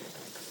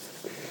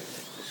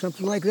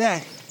 Something like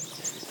that.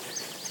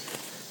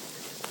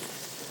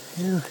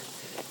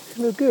 It's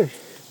no good.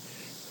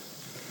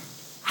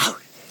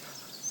 Out.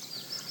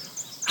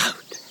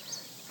 Out.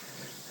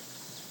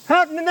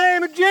 Out in the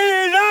name of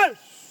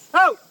Jesus!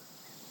 Out!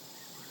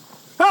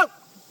 Out!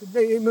 In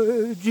the name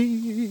of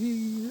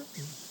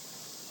Jesus.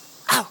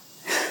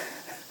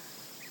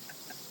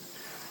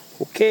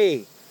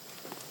 Okay.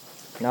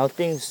 Now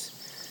things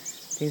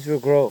will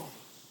grow.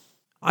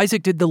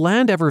 Isaac, did the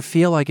land ever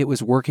feel like it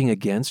was working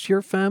against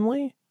your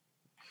family?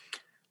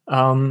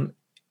 In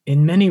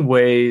many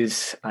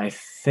ways, I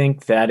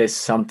think that is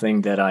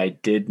something that I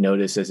did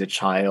notice as a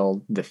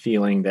child, the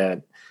feeling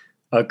that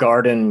a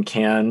garden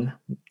can,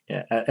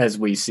 as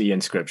we see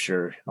in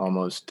scripture,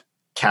 almost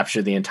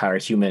capture the entire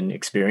human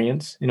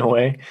experience in a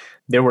way.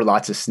 There were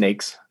lots of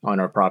snakes on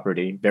our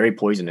property, very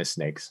poisonous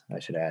snakes, I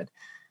should add.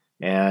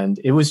 And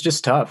it was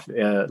just tough.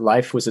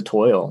 Life was a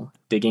toil,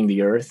 digging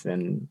the earth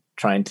and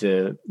trying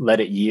to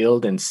let it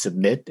yield and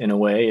submit in a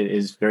way. It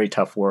is very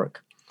tough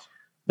work.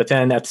 But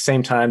then at the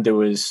same time, there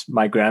was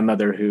my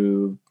grandmother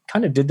who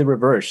kind of did the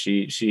reverse.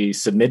 She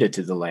submitted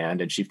to the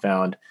land and she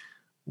found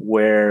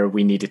where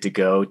we needed to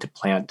go to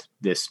plant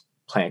this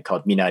plant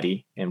called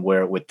minari and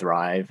where it would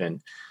thrive.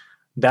 And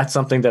that's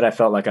something that I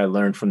felt like I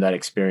learned from that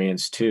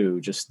experience too,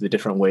 just the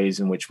different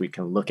ways in which we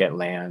can look at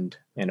land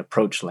and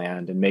approach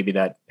land. And maybe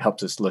that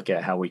helps us look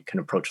at how we can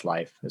approach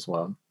life as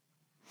well.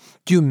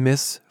 Do you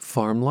miss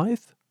farm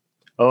life?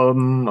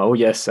 Oh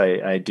yes,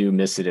 I do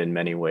miss it in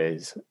many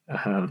ways.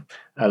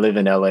 I live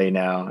in LA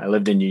now. I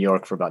lived in New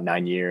York for about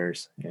 9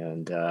 years,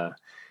 and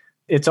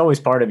it's always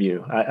part of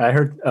you. I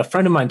heard a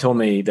friend of mine told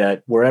me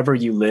that wherever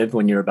you live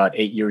when you're about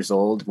 8 years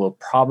old will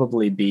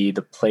probably be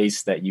the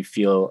place that you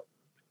feel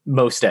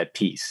most at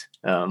peace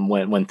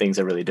when things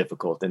are really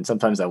difficult. And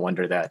sometimes I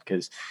wonder that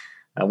because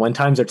when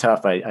times are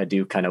tough, I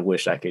do kind of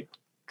wish I could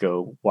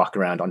go walk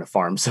around on a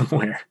farm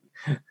somewhere.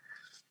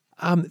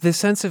 The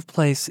sense of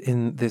place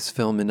in this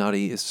film,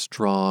 Minari, is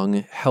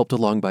strong, helped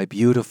along by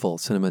beautiful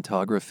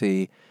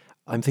cinematography.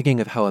 I'm thinking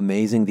of how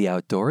amazing the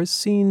outdoors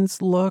scenes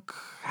look,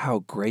 how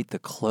great the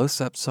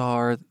close-ups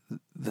are,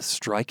 the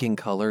striking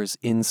colors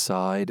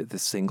inside the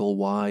single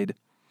wide.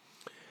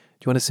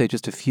 Do you want to say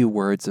just a few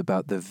words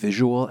about the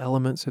visual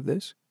elements of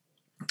this?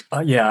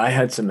 Yeah, I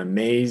had some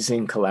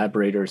amazing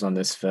collaborators on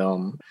this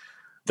film.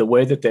 The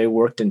way that they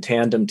worked in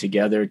tandem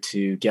together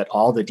to get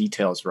all the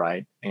details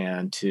right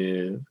and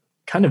to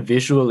kind of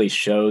visually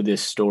show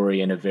this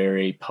story in a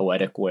very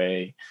poetic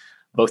way,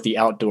 both the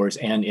outdoors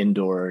and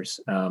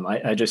indoors.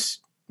 I just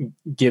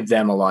give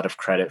them a lot of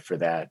credit for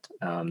that.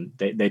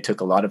 They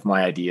took a lot of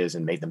my ideas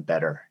and made them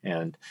better.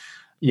 And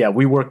yeah,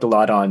 we worked a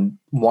lot on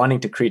wanting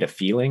to create a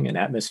feeling, an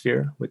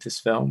atmosphere with this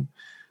film.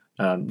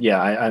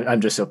 I'm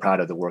just so proud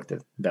of the work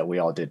that we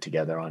all did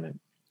together on it.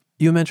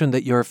 You mentioned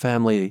that your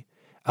family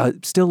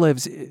still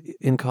lives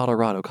in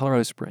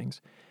Colorado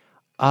Springs.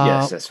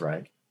 Yes, that's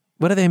right.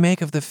 What do they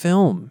make of the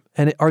film?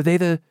 And are they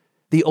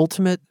the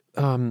ultimate,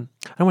 I don't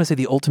want to say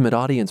the ultimate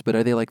audience, but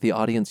are they like the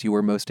audience you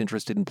were most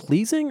interested in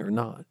pleasing or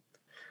not?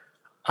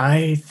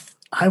 I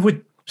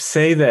would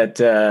say that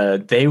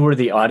they were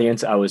the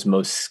audience I was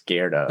most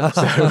scared of.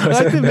 So,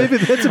 I think maybe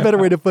that's a better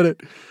way to put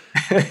it.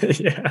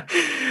 Yeah,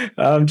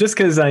 just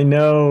because I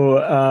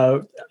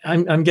know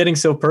I'm getting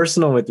so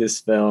personal with this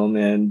film,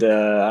 and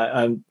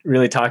I'm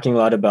really talking a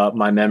lot about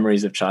my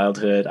memories of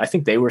childhood. I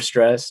think they were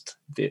stressed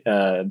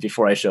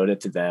before I showed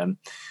it to them,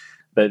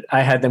 but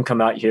I had them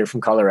come out here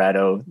from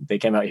Colorado. They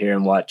came out here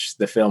and watched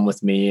the film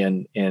with me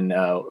and in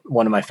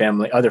one of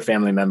my other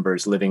family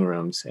members' living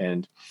rooms,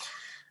 and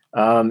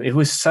it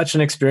was such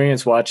an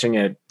experience watching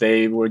it.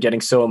 They were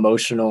getting so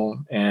emotional,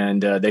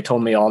 and they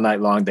told me all night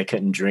long they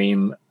couldn't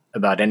dream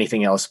about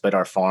anything else but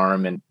our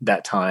farm and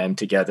that time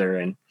together.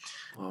 And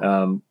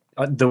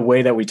the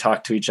way that we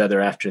talked to each other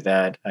after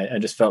that, I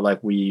just felt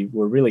like we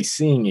were really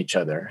seeing each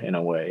other in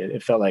a way.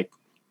 It felt like,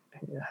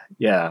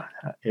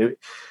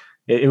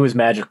 it was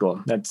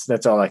magical.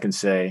 That's all I can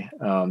say.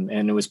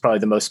 And it was probably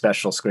the most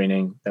special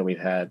screening that we've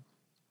had.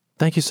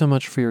 Thank you so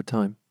much for your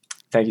time.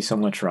 Thank you so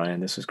much, Ryan.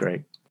 This was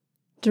great.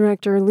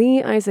 Director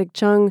Lee Isaac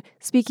Chung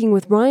speaking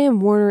with Ryan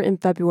Warner in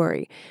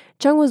February.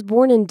 Chung was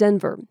born in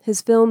Denver.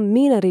 His film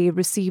Minari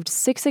received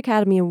 6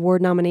 Academy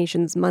Award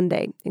nominations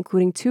Monday,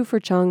 including 2 for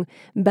Chung,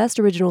 Best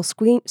Original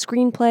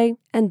Screenplay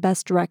and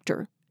Best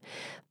Director.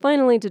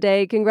 Finally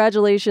today,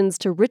 congratulations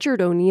to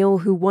Richard O'Neill,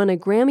 who won a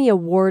Grammy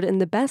Award in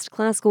the Best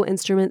Classical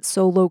Instrument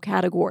Solo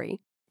category.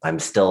 I'm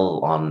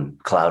still on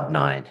cloud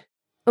 9.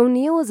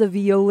 O'Neill is a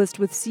violist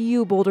with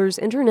CU Boulder's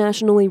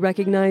internationally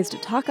recognized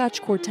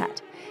Takach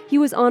Quartet. He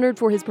was honored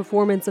for his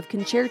performance of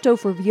Concerto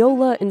for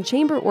Viola and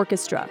Chamber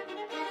Orchestra.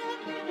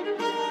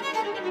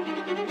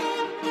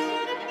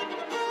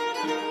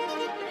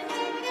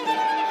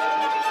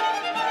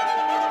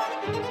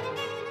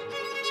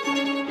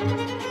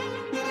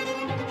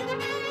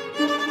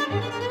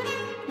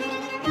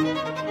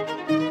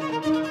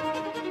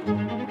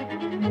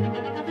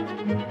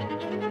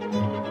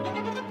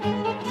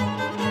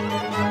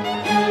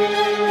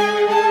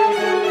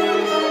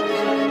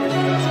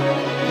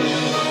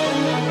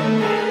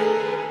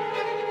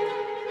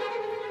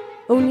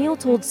 O'Neill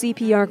told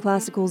CPR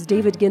Classical's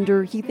David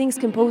Ginder he thinks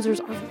composers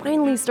are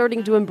finally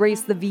starting to embrace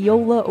the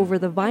viola over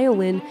the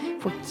violin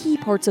for key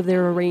parts of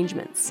their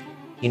arrangements.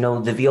 You know,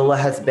 the viola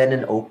has been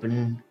an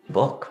open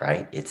book,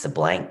 right? It's a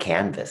blank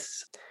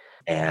canvas.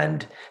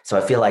 And so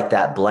I feel like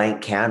that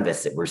blank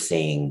canvas that we're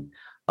seeing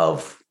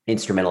of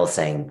instrumentalists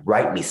saying,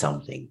 write me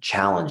something,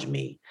 challenge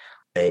me,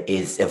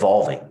 is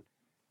evolving.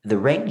 The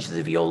range of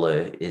the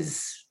viola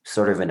is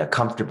sort of in a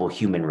comfortable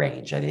human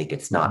range. I think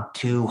it's not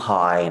too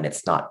high and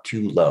it's not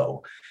too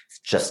low. It's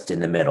just in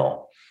the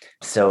middle.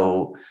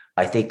 So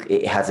I think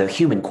it has a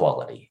human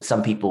quality.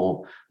 Some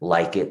people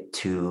like it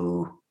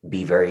to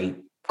be very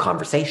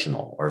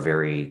conversational or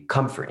very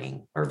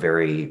comforting or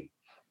very,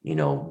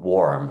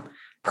 warm,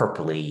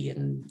 purpley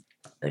and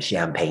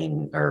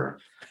champagne, or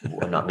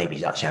maybe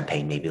not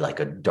champagne, maybe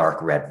like a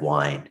dark red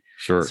wine.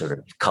 Sure. Sort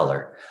of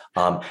color.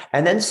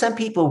 And then some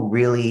people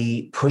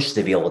really push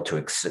the viola to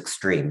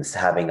extremes,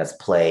 having us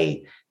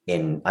play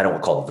in, I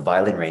don't call it the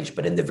violin range,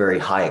 but in the very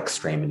high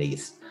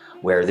extremities,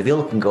 where the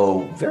viola can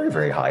go very,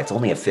 very high. It's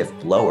only a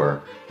fifth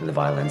lower than the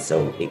violin,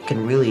 so it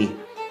can really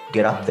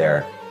get up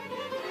there.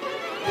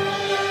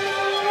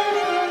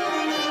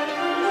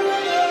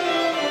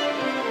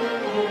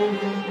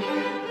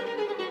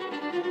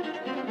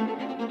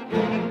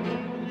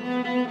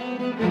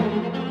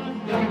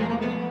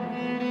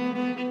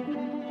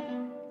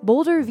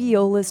 Boulder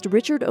violist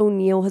Richard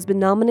O'Neill has been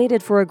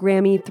nominated for a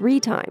Grammy 3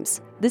 times.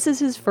 This is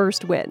his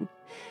first win.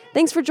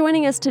 Thanks for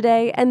joining us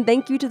today, and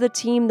thank you to the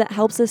team that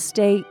helps us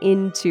stay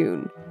in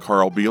tune.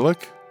 Carl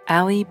Bielik,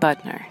 Ali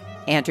Budner,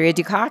 Andrea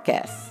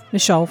Dukakis,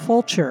 Michelle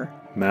Fulcher,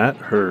 Matt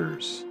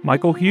Hers,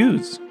 Michael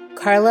Hughes,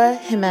 Carla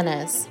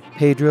Jimenez,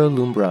 Pedro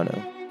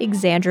Lumbrano,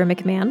 Exandra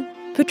McMahon,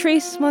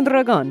 Patrice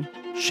Mondragon,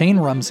 Shane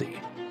Rumsey,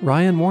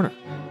 Ryan Warner.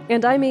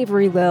 And I'm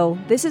Avery Lill.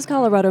 This is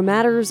Colorado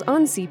Matters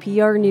on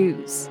CPR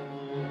News.